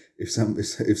colonialism, if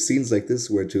scenes like this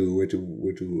were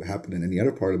to happen in any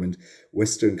other parliament,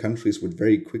 Western countries would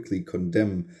very quickly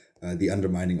condemn the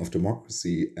undermining of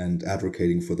democracy and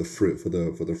advocating for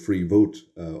the free vote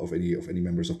of any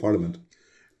members of parliament.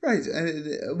 Right.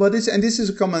 This is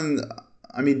a common.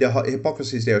 I mean, the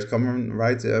hypocrisy is there is common,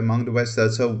 right, among the West.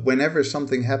 So whenever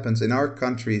something happens in our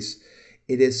countries,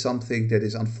 it is something that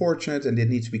is unfortunate and it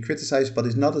needs to be criticized, but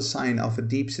is not a sign of a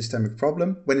deep systemic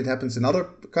problem. When it happens in other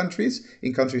countries,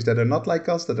 in countries that are not like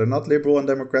us, that are not liberal and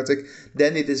democratic,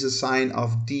 then it is a sign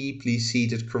of deeply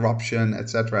seated corruption,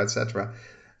 etc., etc.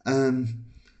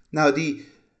 Now, the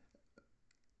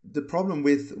problem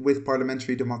with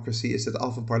parliamentary democracy is that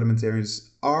often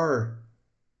parliamentarians are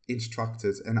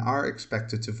instructed and are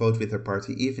expected to vote with their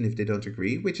party even if they don't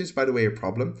agree, which is, by the way, a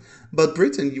problem. But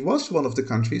Britain was one of the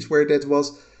countries where that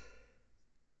was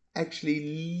actually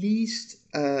least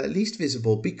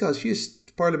visible, because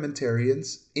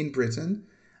parliamentarians in Britain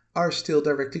are still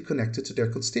directly connected to their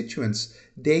constituents.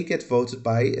 They get voted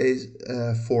by a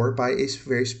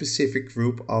very specific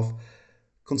group of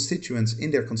constituents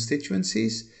in their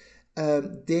constituencies.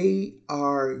 They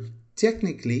are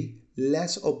technically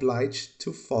less obliged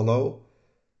to follow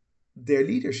their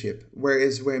leadership.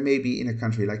 Whereas where maybe in a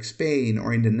country like Spain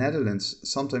or in the Netherlands,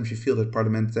 sometimes you feel that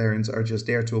parliamentarians are just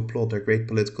there to applaud their great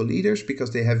political leaders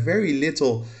because they have very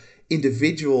little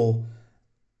individual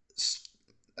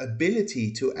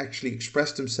ability to actually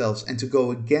express themselves and to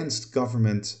go against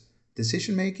government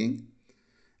decision making.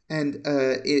 And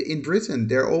in Britain,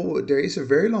 there is a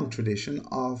very long tradition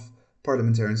of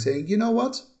parliamentarians saying, you know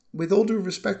what, with all due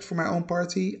respect for my own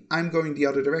party, I'm going the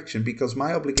other direction because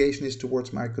my obligation is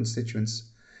towards my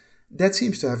constituents. That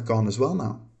seems to have gone as well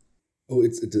now. Oh,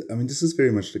 I mean, this is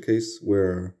very much the case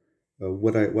where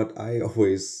what I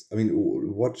always, I mean,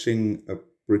 watching a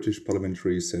British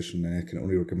parliamentary session, and I can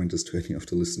only recommend this to any of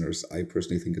the listeners. I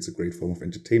personally think it's a great form of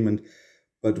entertainment.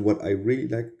 But what I really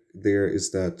like there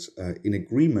is that in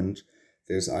agreement,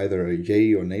 there's either a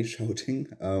yay or nay shouting.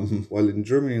 While in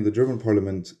Germany, in the German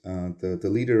parliament, the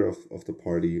leader of the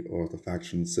party or the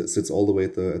faction sits all the way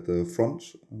at the front,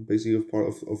 basically of part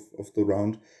of the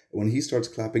round. When he starts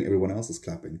clapping, everyone else is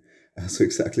clapping. So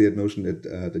exactly that notion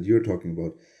that you're talking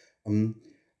about.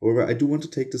 However, I do want to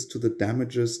take this to the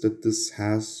damages that this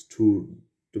has to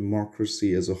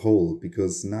democracy as a whole,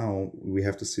 because now we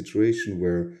have the situation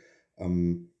where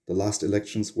the last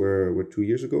elections were 2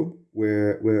 years ago,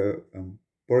 where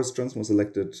Boris Johnson was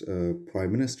elected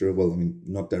prime minister. Well, I mean,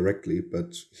 not directly,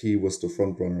 but he was the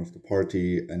front runner of the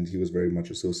party, and he was very much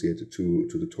associated to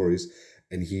the Tories,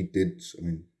 and he did, I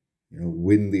mean,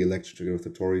 win the election together with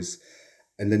the Tories.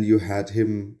 And then you had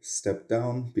him step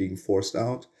down, being forced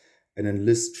out, and then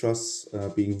Liz Truss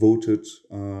being voted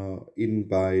in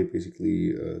by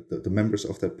basically the members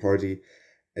of that party.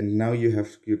 And now you're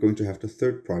going to have the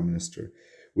third prime minister,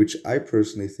 which I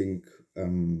personally think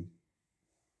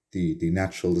the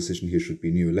natural decision here should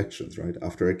be new elections, right?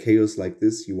 After a chaos like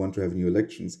this, you want to have new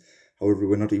elections. However,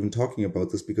 we're not even talking about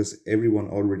this because everyone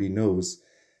already knows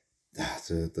that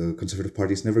the Conservative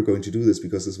Party is never going to do this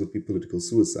because this would be political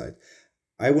suicide.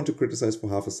 I want to criticize for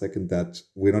half a second that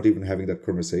we're not even having that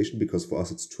conversation, because for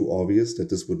us it's too obvious that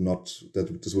this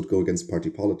would go against party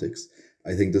politics.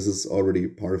 I think this is already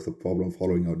part of the problem of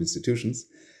hollowing out institutions.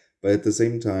 But at the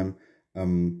same time,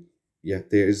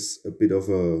 there is a bit of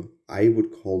I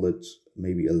would call it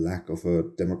maybe a lack of a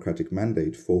democratic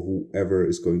mandate for whoever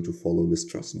is going to follow Liz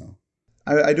Truss now.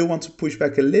 I do want to push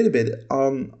back a little bit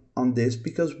on this,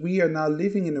 because we are now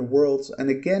living in a world, and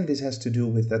again, this has to do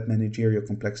with that managerial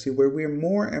complexity, where we're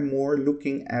more and more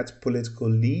looking at political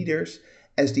leaders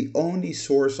as the only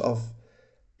source of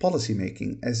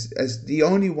policymaking, as the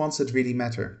only ones that really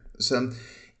matter. So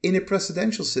in a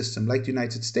presidential system like the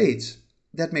United States,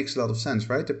 that makes a lot of sense,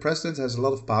 right? The president has a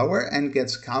lot of power and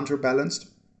gets counterbalanced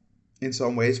in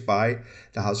some ways by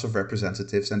the House of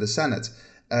Representatives and the Senate.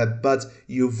 But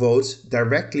you vote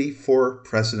directly for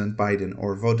President Biden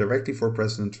or vote directly for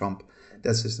President Trump,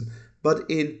 that system. But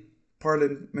in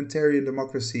parliamentarian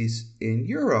democracies in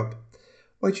Europe,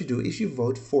 what you do is you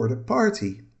vote for the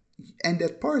party. And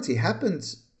that party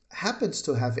happens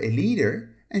to have a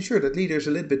leader. And sure, that leader is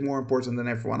a little bit more important than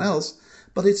everyone else,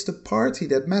 but it's the party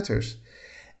that matters.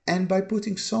 And by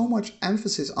putting so much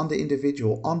emphasis on the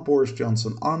individual, on Boris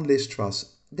Johnson, on Liz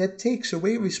Truss, that takes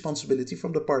away responsibility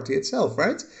from the party itself,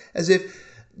 right? As if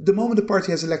the moment the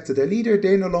party has elected their leader,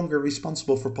 they're no longer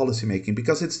responsible for policymaking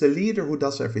because it's the leader who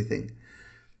does everything.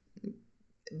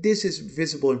 This is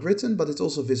visible in Britain, but it's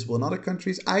also visible in other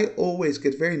countries. I always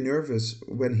get very nervous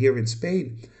when here in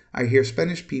Spain, I hear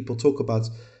Spanish people talk about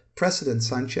President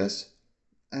Sanchez,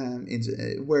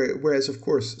 whereas, of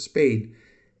course, Spain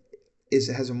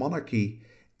has a monarchy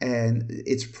and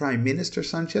it's Prime Minister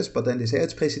Sanchez, but then they say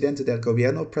it's Presidente del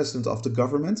Gobierno, President of the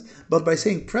government. But by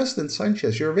saying President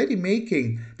Sanchez, you're already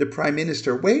making the Prime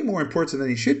Minister way more important than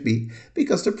he should be,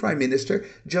 because the Prime Minister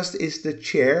just is the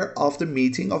chair of the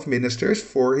meeting of ministers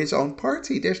for his own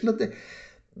party. There's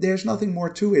nothing more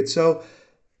to it. So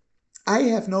I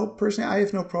have no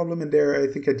problem, and there I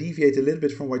think I deviate a little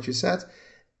bit from what you said.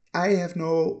 I have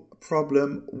no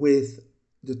problem with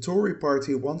the Tory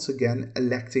party once again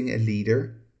electing a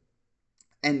leader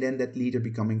and then that leader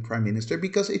becoming prime minister,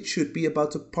 because it should be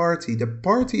about the party. The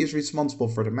party is responsible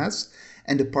for the mess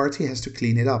and the party has to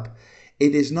clean it up.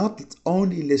 It is not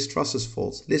only Liz Truss's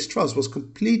fault. Liz Truss was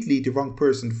completely the wrong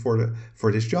person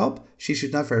for this job. She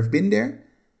should never have been there.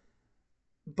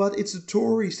 But it's the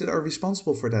Tories that are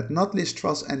responsible for that, not Liz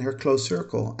Truss and her close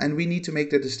circle. And we need to make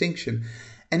that distinction.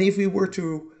 And if we were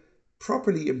to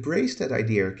properly embrace that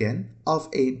idea again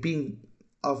of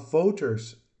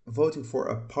voters voting for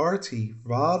a party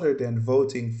rather than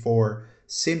voting for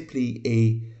simply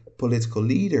a political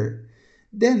leader,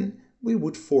 then we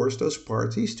would force those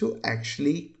parties to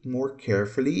actually more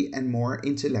carefully and more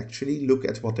intellectually look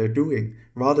at what they're doing,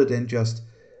 rather than just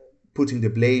putting the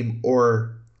blame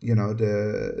or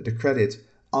the credit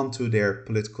onto their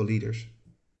political leaders.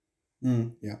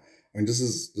 Yeah, I mean, this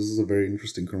is a very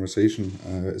interesting conversation,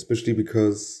 especially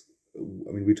because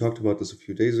we talked about this a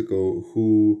few days ago.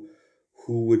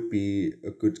 Who would be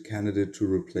a good candidate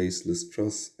to replace Liz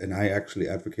Truss? And I actually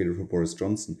advocated for Boris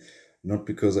Johnson, not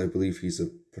because I believe he's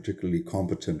a particularly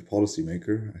competent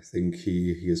policymaker. I think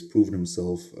he has proven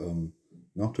himself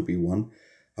not to be one.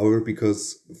 However,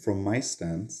 because from my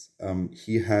stance,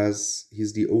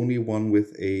 he's the only one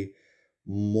with a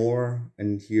more,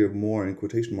 and here more in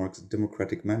quotation marks,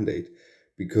 democratic mandate,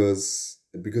 because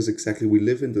exactly we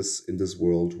live in this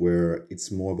world where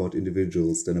it's more about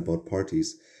individuals than about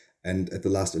parties. And at the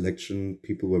last election,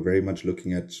 people were very much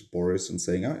looking at Boris and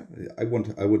saying, I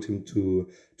want him to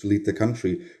lead the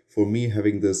country. For me,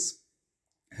 having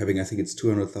I think it's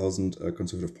 200,000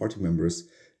 Conservative Party members,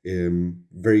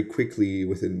 very quickly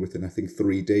within I think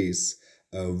 3 days,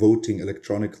 voting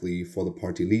electronically for the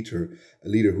party leader, a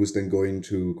leader who's then going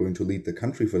to lead the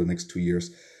country for the next 2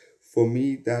 years. For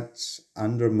me, that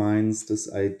undermines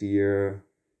this idea,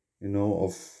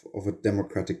 of a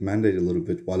democratic mandate a little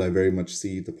bit, while I very much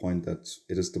see the point that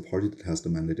it is the party that has the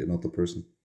mandate and not the person.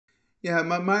 Yeah,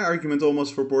 my argument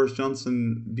almost for Boris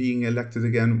Johnson being elected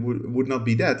again would not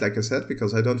be that, like I said,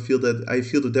 because I feel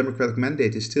the democratic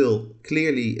mandate is still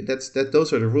clearly,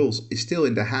 those are the rules, is still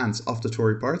in the hands of the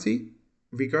Tory party,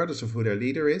 regardless of who their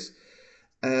leader is.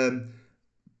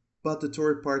 But the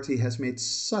Tory party has made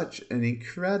such an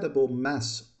incredible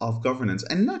mess of governance,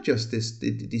 and not just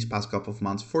these past couple of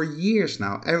months, for years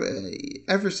now.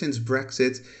 Ever since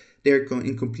Brexit, they're going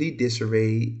in complete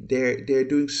disarray. They're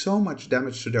doing so much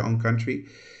damage to their own country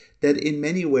that in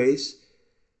many ways,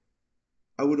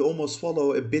 I would almost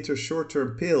swallow a bitter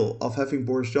short-term pill of having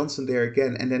Boris Johnson there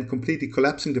again and then completely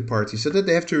collapsing the party, so that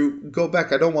they have to go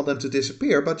back. I don't want them to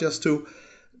disappear, but just to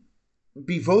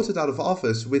be voted out of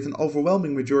office with an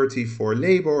overwhelming majority for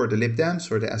Labour or the Lib Dems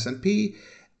or the SNP,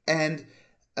 and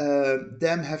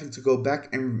them having to go back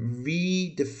and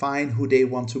redefine who they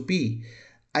want to be.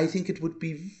 I think it would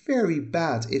be very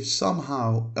bad if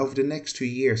somehow over the next 2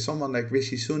 years someone like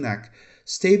Rishi Sunak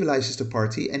stabilizes the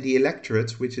party and the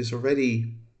electorate, which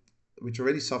already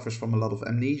suffers from a lot of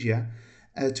amnesia,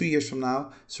 2 years from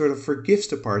now sort of forgives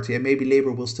the party, and maybe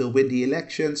Labour will still win the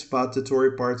elections, but the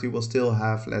Tory party will still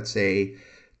have, let's say,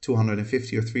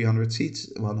 250 or 300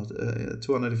 seats,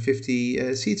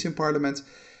 250 seats in Parliament.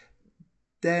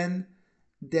 Then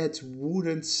that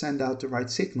wouldn't send out the right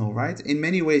signal, right? In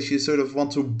many ways, you sort of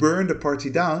want to burn the party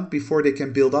down before they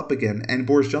can build up again. And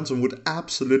Boris Johnson would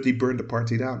absolutely burn the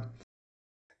party down.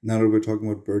 Now that we're talking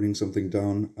about burning something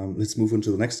down, let's move on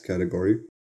to the next category.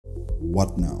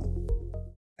 What now?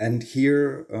 And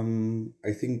here,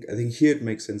 I think here it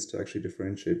makes sense to actually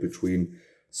differentiate between,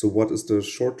 so what is the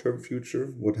short-term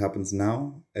future, what happens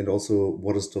now, and also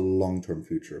what is the long-term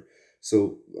future.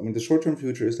 So, the short-term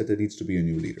future is that there needs to be a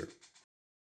new leader.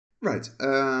 Right.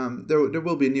 There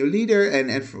will be a new leader,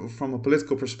 and from a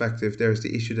political perspective, there's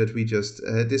the issue that we just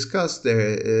discussed.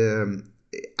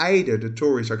 Either the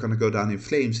Tories are going to go down in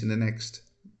flames in the next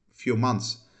few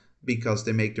months because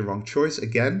they make the wrong choice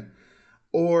again,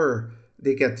 or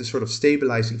they get the sort of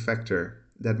stabilizing factor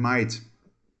that might,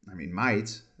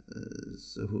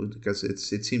 because it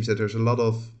seems that there's a lot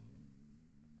of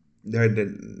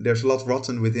there's a lot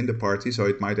rotten within the party, so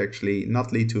it might actually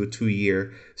not lead to a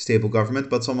 2-year stable government.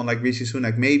 But someone like Rishi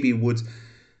Sunak maybe would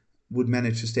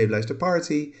manage to stabilize the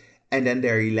party, and then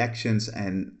there are elections,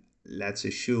 and let's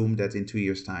assume that in 2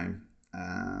 years' time,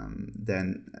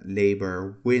 then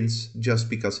Labour wins just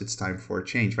because it's time for a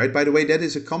change, right? By the way, that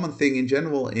is a common thing in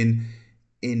general in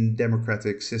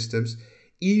democratic systems.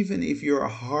 Even if you're a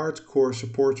hardcore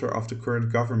supporter of the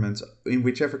current government in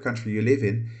whichever country you live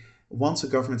in, once a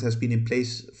government has been in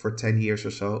place for 10 years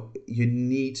or so, you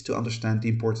need to understand the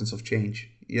importance of change.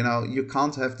 You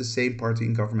can't have the same party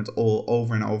in government all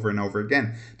over and over and over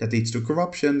again. That leads to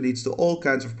corruption, leads to all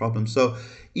kinds of problems. So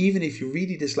even if you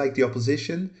really dislike the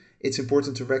opposition, it's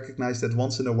important to recognize that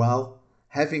once in a while,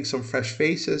 having some fresh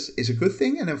faces is a good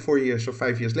thing. And then 4 years or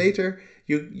 5 years later,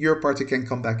 your party can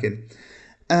come back in.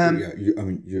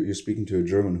 You're speaking to a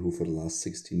German who, for the last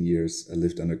 16 years,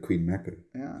 lived under Queen Merkel.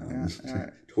 Yeah.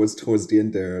 Towards the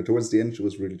end, she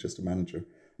was really just a manager.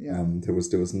 Yeah. There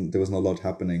was not a lot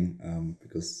happening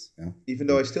because. Even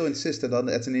though I still insist that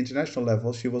at an international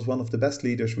level, she was one of the best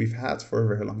leaders we've had for a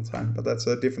very long time. But that's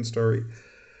a different story.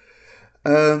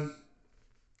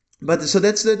 But so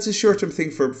that's a short-term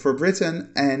thing for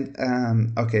Britain. And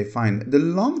okay, fine. The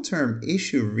long-term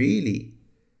issue really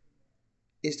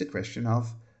is the question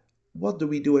of, what do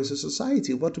we do as a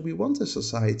society? What do we want as a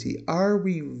society? Are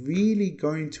we really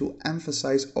going to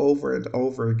emphasize over and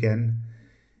over again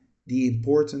the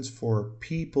importance for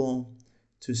people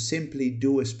to simply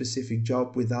do a specific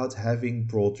job without having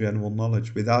broad general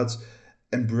knowledge, without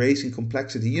embracing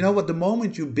complexity? You know what? The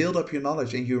moment you build up your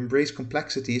knowledge and you embrace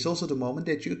complexity is also the moment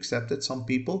that you accept that some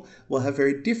people will have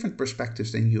very different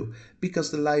perspectives than you,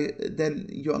 because then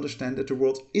you understand that the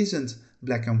world isn't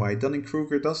black and white.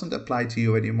 Dunning-Kruger doesn't apply to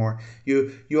you anymore.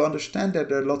 You understand that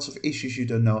there are lots of issues you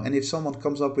don't know, and if someone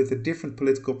comes up with a different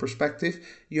political perspective,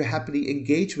 you happily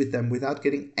engage with them without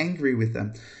getting angry with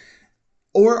them.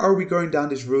 Or are we going down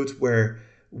this route where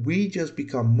we just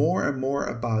become more and more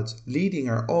about leading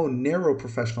our own narrow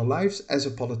professional lives, as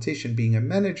a politician being a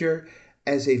manager,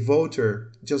 as a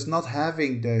voter just not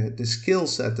having the skill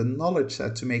set, the knowledge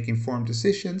set to make informed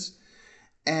decisions,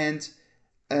 and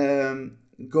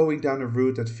going down a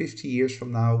route that 50 years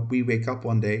from now we wake up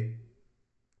one day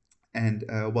and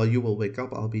you will wake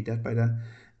up, I'll be dead by then,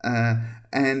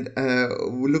 and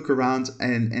we look around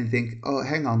and think, oh,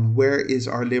 hang on, where is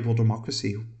our liberal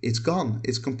democracy? It's gone.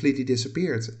 It's completely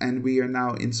disappeared. And we are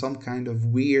now in some kind of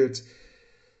weird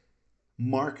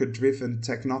market-driven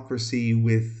technocracy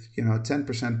with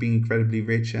 10% being incredibly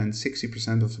rich and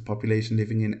 60% of the population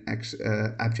living in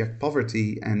abject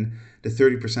poverty, and the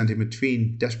 30% in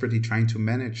between desperately trying to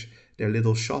manage their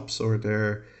little shops or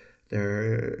their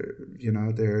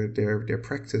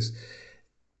practice.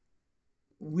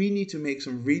 We need to make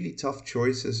some really tough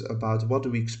choices about what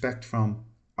do we expect from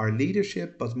our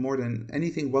leadership, but more than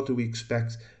anything, what do we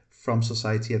expect from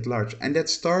society at large? And that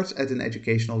starts at an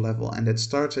educational level, and that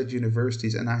starts at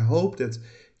universities. And I hope that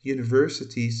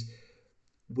universities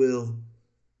will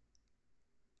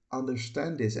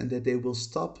understand this, and that they will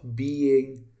stop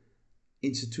being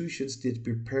institutions that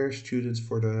prepare students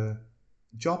for the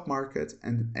job market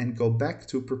and go back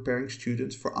to preparing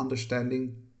students for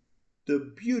understanding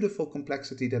the beautiful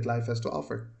complexity that life has to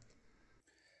offer.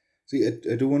 See,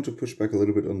 I do want to push back a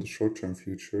little bit on the short-term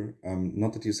future.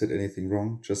 Not that you said anything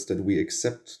wrong, just that we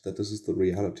accept that this is the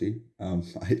reality.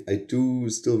 I do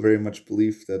still very much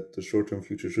believe that the short-term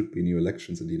future should be new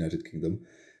elections in the United Kingdom,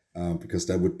 because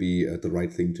that would be the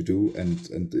right thing to do and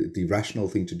the rational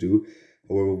thing to do.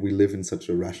 However, we live in such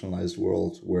a rationalized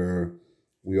world where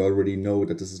we already know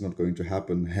that this is not going to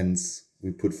happen. Hence, we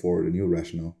put forward a new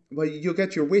rationale. Well, you'll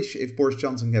get your wish if Boris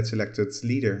Johnson gets elected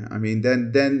leader. I mean,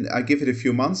 then I give it a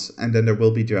few months, and then there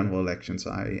will be general elections,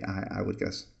 I would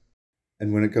guess.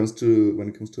 And when it comes to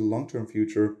long-term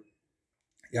future,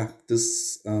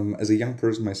 this as a young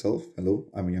person myself, hello,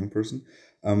 I'm a young person.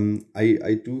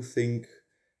 I do think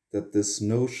that this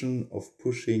notion of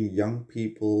pushing young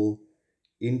people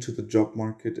into the job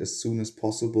market as soon as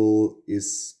possible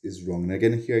is wrong. And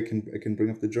again, here I can bring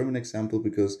up the German example,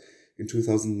 because in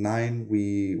 2009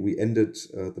 we ended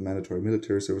the mandatory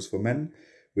military service for men,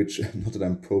 which, not that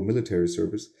I'm pro-military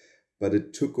service, but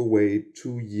it took away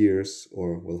 2 years,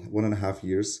 or 1.5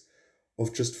 years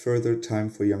of just further time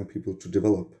for young people to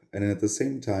develop. And then at the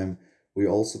same time, we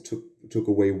also took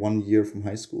away 1 year from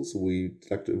high school. So we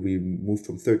moved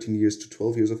from 13 years to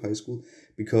 12 years of high school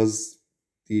because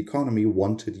the economy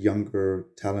wanted younger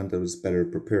talent that was better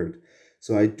prepared.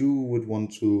 So I would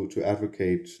want to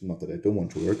advocate, not that I don't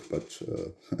want to work, but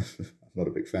I'm not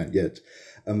a big fan yet.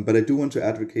 But I do want to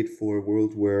advocate for a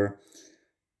world where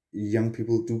young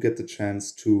people do get the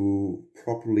chance to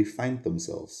properly find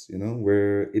themselves,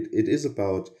 where it is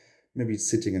about maybe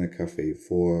sitting in a cafe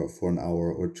for an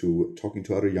hour or two, talking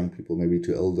to other young people, maybe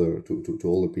to older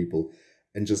people,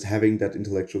 and just having that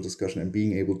intellectual discussion and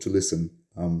being able to listen.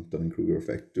 Dunning-Kruger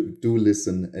effect. Do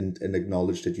listen and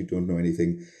acknowledge that you don't know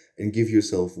anything, and give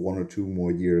yourself 1 or 2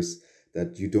 more years,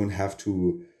 that you don't have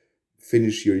to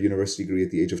finish your university degree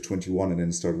at the age of 21 and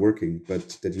then start working,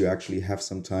 but that you actually have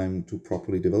some time to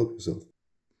properly develop yourself.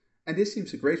 And this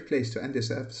seems a great place to end this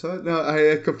episode. No,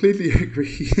 I completely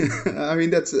agree. I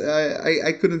mean,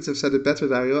 I couldn't have said it better,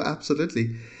 Dario.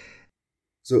 Absolutely.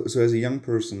 So as a young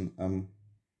person,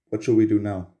 what should we do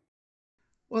now?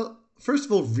 Well, first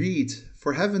of all, read.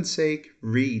 For heaven's sake,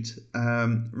 read.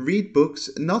 Read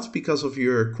books, not because of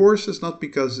your courses, not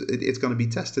because it's going to be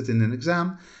tested in an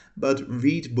exam, but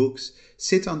read books.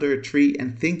 Sit under a tree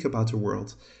and think about the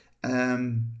world.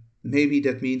 Maybe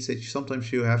that means that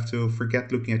sometimes you have to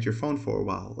forget looking at your phone for a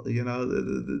while.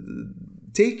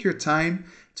 Take your time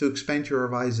to expand your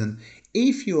horizon.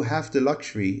 If you have the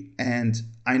luxury, and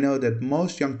I know that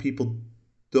most young people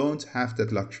don't have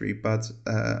that luxury, but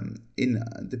in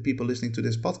the people listening to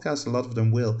this podcast, a lot of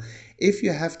them will. If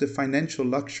you have the financial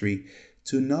luxury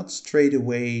to not straight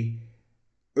away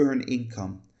earn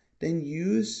income, then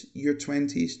use your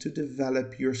 20s to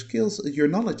develop your skills, your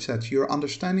knowledge set, your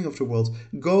understanding of the world.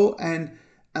 Go and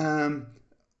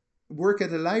work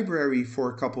at a library for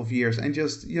a couple of years and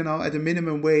just, at a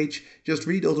minimum wage, just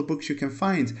read all the books you can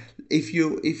find. If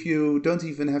you don't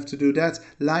even have to do that,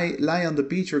 lie on the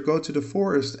beach or go to the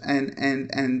forest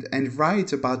and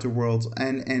write about the world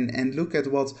and look at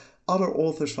what other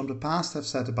authors from the past have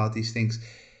said about these things.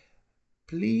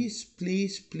 Please,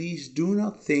 please, please do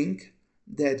not think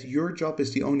that your job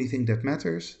is the only thing that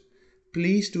matters.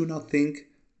 Please do not think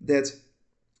that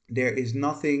there is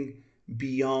nothing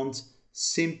beyond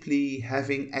simply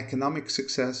having economic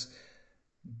success.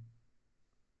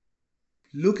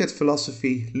 Look at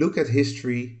philosophy, look at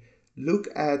history, look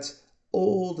at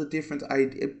all the different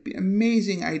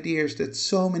amazing ideas that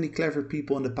so many clever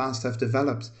people in the past have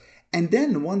developed. And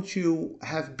then once you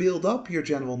have built up your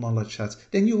general knowledge set,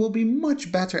 then you will be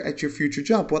much better at your future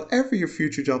job, whatever your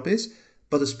future job is,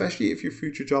 but especially if your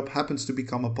future job happens to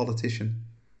become a politician.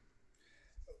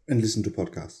 And listen to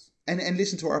podcasts. And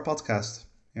listen to our podcast.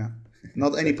 Yeah.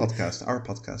 Not any podcast, our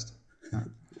podcast. Yeah.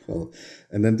 Well,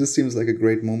 and then this seems like a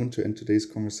great moment to end today's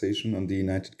conversation on the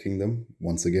United Kingdom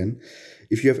once again.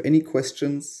 If you have any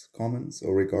questions, comments,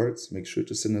 or regards, make sure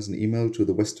to send us an email to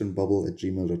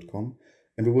thewesternbubble@gmail.com,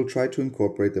 and we will try to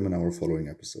incorporate them in our following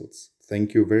episodes.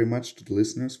 Thank you very much to the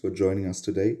listeners for joining us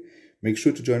today. Make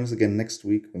sure to join us again next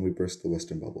week when we burst the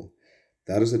Western Bubble.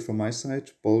 That is it from my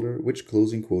side. Balder, which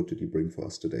closing quote did you bring for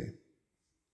us today?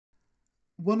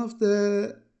 One of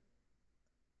the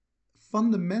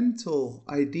fundamental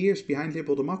ideas behind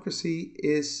liberal democracy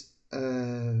is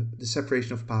the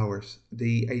separation of powers.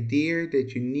 The idea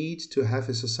that you need to have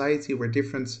a society where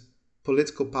different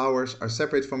political powers are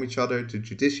separate from each other, the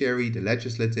judiciary, the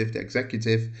legislative, the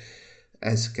executive,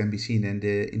 as can be seen in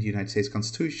the United States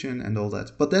Constitution and all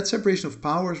that. But that separation of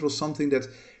powers was something that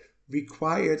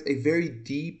required a very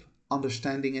deep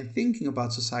understanding and thinking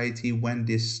about society when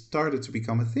this started to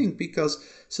become a thing, because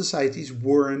societies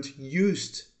weren't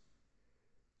used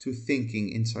to thinking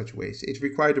in such ways. It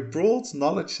required a broad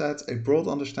knowledge set, a broad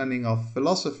understanding of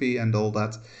philosophy and all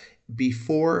that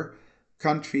before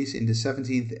countries in the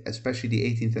 17th, especially the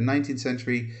 18th and 19th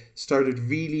century, started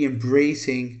really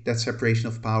embracing that separation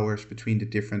of powers between the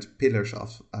different pillars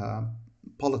of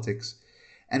politics.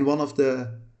 And one of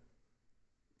the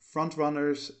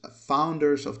frontrunners,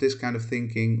 founders of this kind of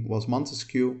thinking was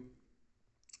Montesquieu.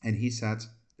 And he said,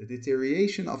 "The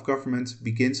deterioration of government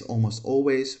begins almost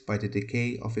always by the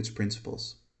decay of its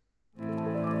principles."